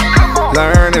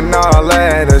 Learning all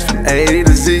letters from A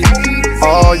to Z.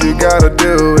 All you gotta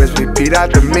do is repeat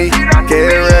after me.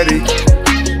 Get ready,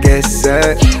 get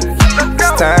set.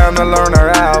 It's time to learn our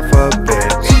alphabet.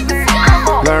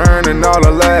 Learning all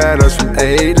the letters from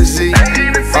A to Z.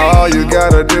 All you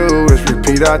gotta do is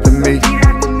repeat after me.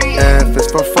 F is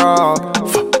for frog,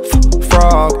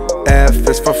 frog. F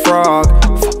is for frog,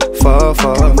 f.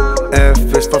 F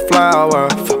is for flower,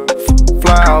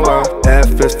 flower.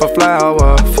 F is for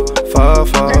flower,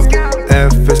 f.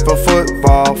 F is for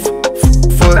football,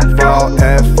 football.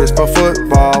 F is for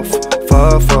football, f.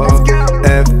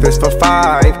 F is for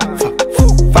five,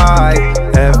 five.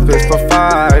 F is for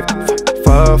five,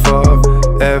 f.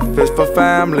 F is for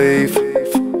family,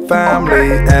 family.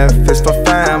 F is for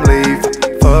family,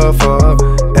 f.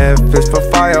 F is for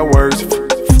fireworks,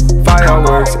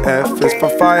 fireworks. F is for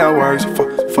fireworks,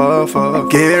 f.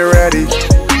 Get ready,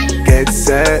 get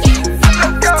set.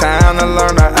 It's time to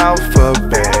learn the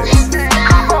alphabet.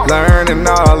 Learning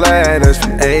all letters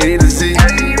from A to Z.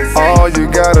 All you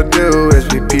gotta do is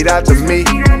repeat after me.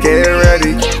 Get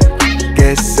ready,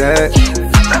 get set.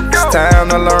 It's time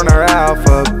to learn our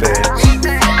alphabet.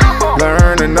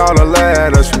 Learning all the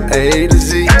letters from A to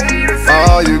Z.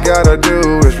 All you gotta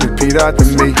do is repeat after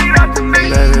me. The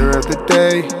letter of the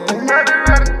day.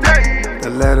 The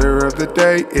letter of the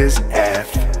day is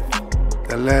F.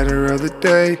 The letter of the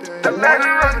day. The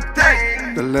letter of the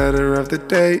day. The letter of the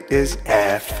day is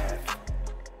F.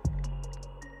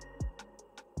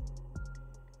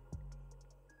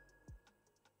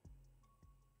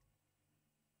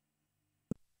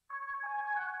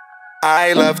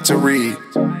 I love to read.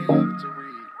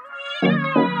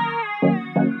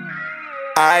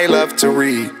 I love to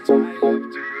read.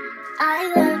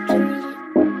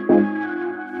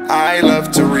 I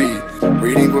love to read.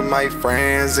 Reading with my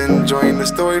friends, enjoying the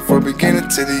story from beginning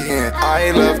to the end.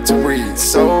 I love to read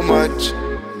so much.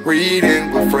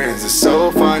 Reading with friends is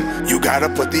so fun. You gotta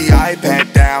put the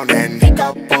iPad down and pick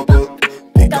up a book.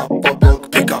 Pick up a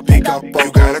book. Pick up a book.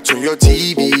 You gotta turn your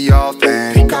TV off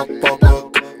and pick up a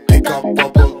book. Pick up a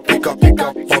book. Pick up.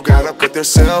 You gotta put their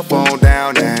cell phone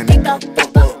down and pick up a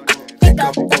book. Pick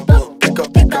up a book. Pick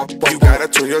up. You gotta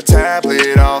turn your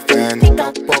tablet off and pick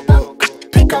up a book.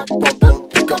 Pick up a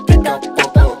book. Pick up a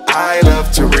book. I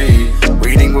love to read.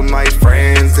 Reading with my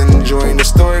friends, enjoying the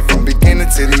story from beginning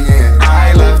to the end.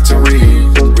 I love to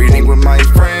read. Reading with my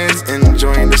friends,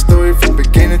 enjoying the story from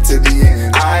beginning to the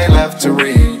end. I love to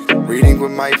read. Reading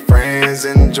with my friends,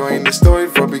 enjoying the story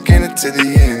from beginning to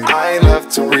the end. I love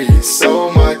to read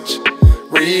so much.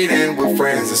 Reading with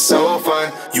friends is so fun.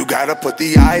 fun. You gotta put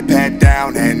the iPad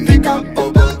down and pick up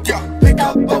a book. Pick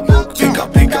up a book. Pick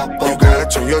up a book. You gotta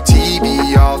turn your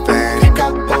TV off and pick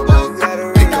up a book.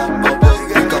 Pick up a book.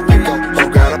 Pick up a book.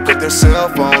 You gotta put their cell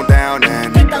phone down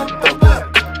and pick up a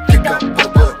book. Pick up a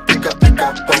book. Pick up a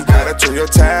book. You gotta turn your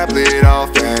tablet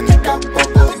off and pick up a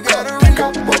book. Pick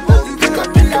up a book. Pick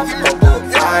up a book.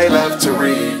 I love to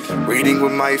read. Reading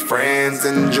with my friends,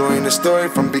 enjoying the story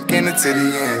from beginning to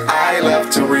the end. I love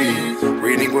to read.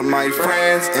 Reading with my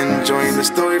friends, enjoying the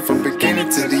story from beginning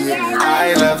to the end.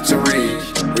 I love to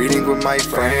read. Reading with my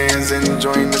friends,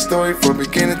 enjoying the story from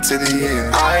beginning to the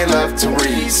end. I love to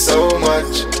read so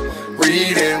much.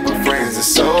 Reading with friends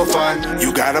is so fun.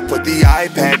 You gotta put the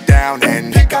iPad down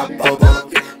and pick up a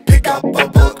book. Pick up a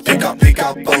book. Pick up a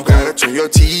book. You gotta turn your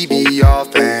TV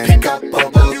off and pick up a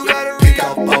book. You gotta pick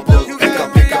up a book. Pick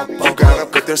up a book. You gotta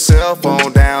put their cell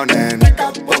phone down and pick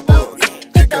up a book.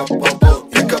 Pick up a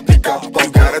book. Pick up a book.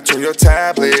 You gotta turn your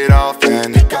tablet off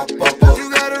and pick up a book.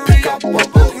 You gotta pick up a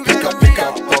book. Pick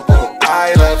up a book.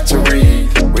 I love to read.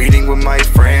 Reading with my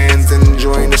friends,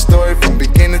 enjoying the story from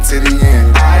beginning to the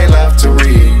end. I love to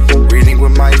read. Reading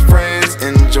with my friends,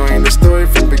 enjoying the story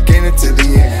from beginning to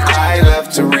the end. I love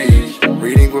to read.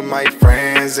 Reading with my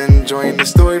friends, enjoying the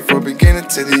story from beginning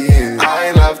to the end.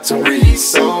 I love to read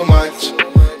so much.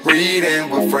 Reading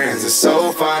with friends is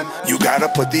so fun. You gotta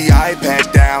put the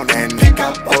iPad down and pick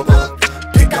up a book.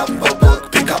 Pick up a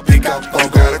book. Pick up a book. You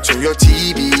gotta turn your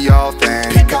TV off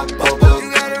and pick up a book.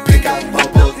 Pick up a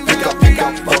book. Pick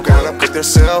up a book. You gotta put their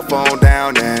cell phone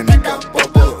down and pick up a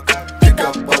book. Pick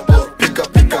up a book. Pick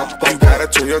up a book. You gotta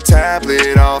turn your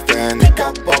tablet off and pick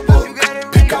up a book.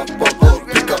 Pick up a book.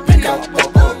 Pick up a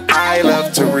book. I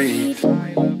love to read. This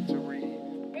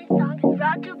song is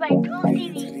brought to you by Jools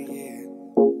TV.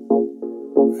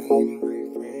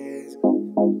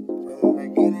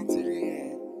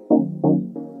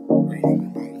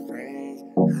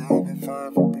 Having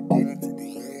fun from beginning to the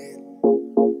end.